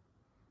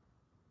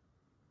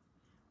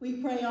 We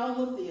pray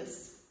all of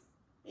this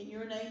in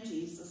your name,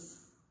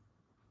 Jesus.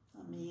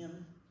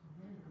 Amen.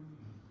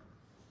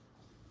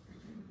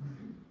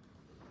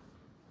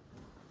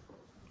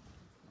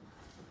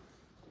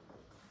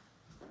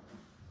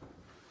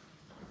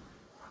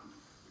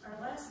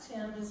 Our last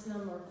hymn is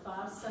number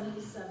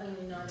 577,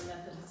 United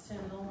Methodist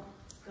Hymnal,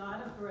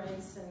 God of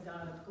Grace and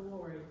God of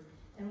Glory.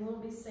 And we'll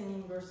be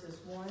singing verses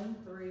 1,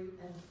 3,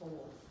 and 4.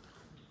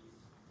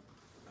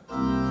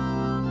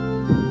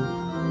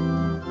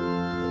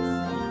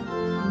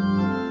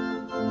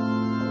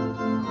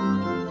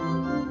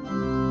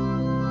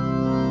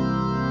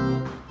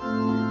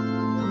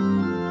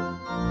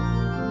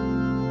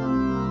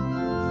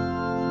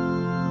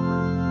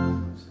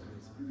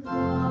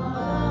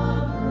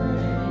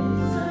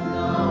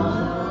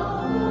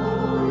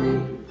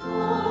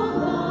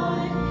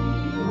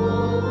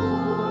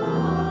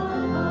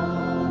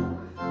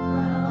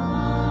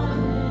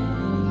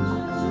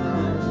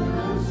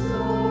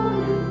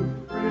 Story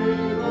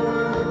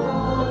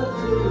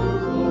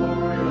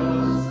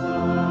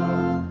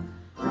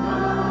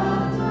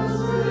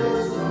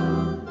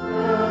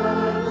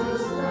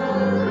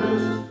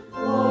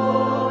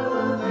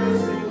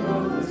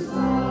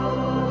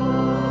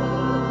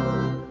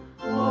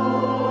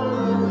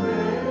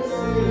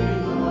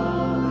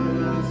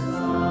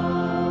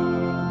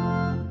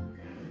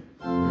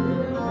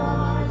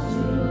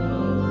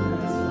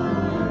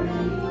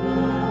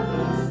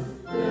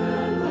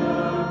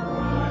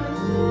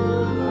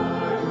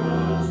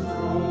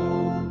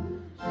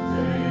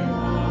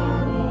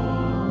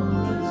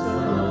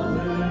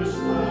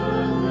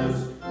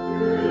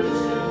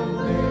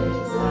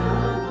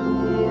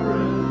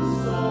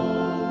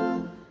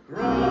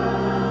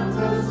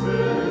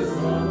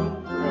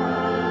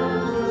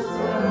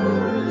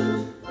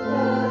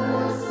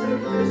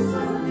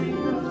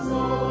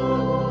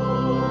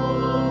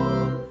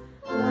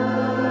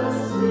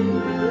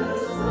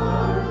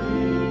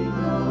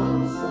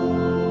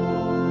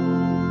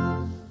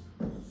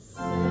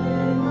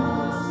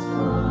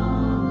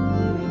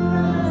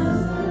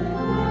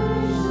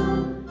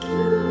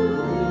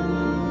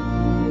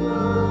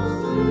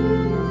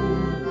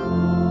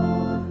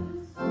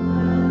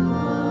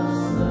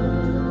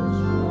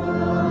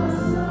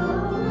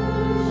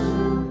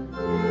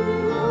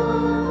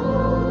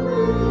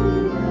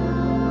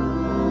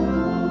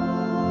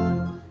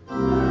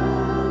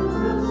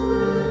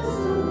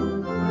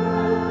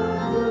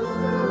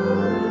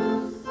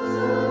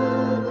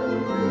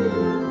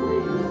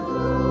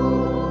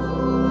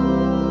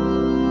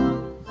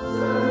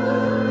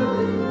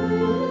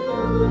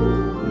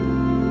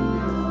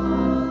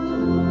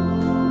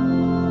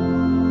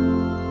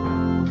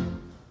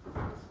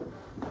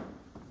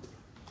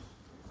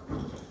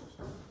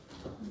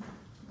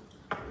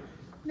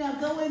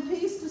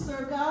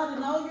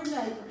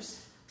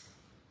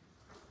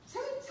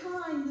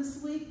time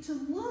this week to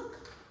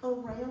look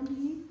around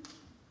you.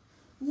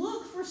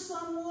 Look for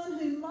someone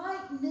who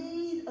might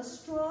need a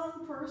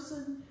strong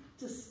person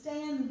to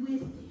stand with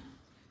them,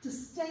 to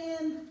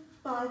stand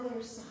by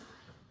their side.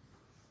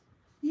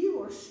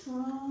 You are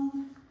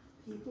strong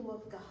people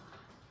of God.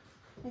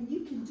 And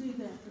you can do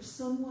that for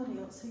someone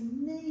else who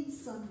needs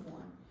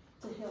someone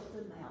to help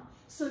them out.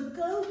 So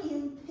go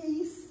in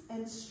peace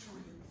and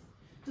strength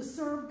to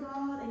serve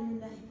God and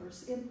your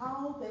neighbors in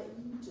all that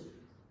you do.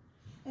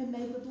 And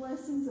may the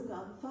blessings of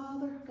God the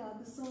Father,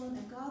 God the Son,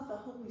 and God the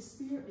Holy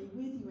Spirit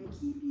be with you and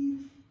keep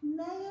you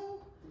now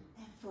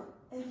and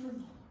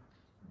forevermore.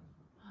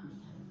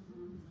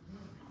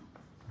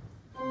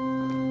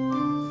 Amen.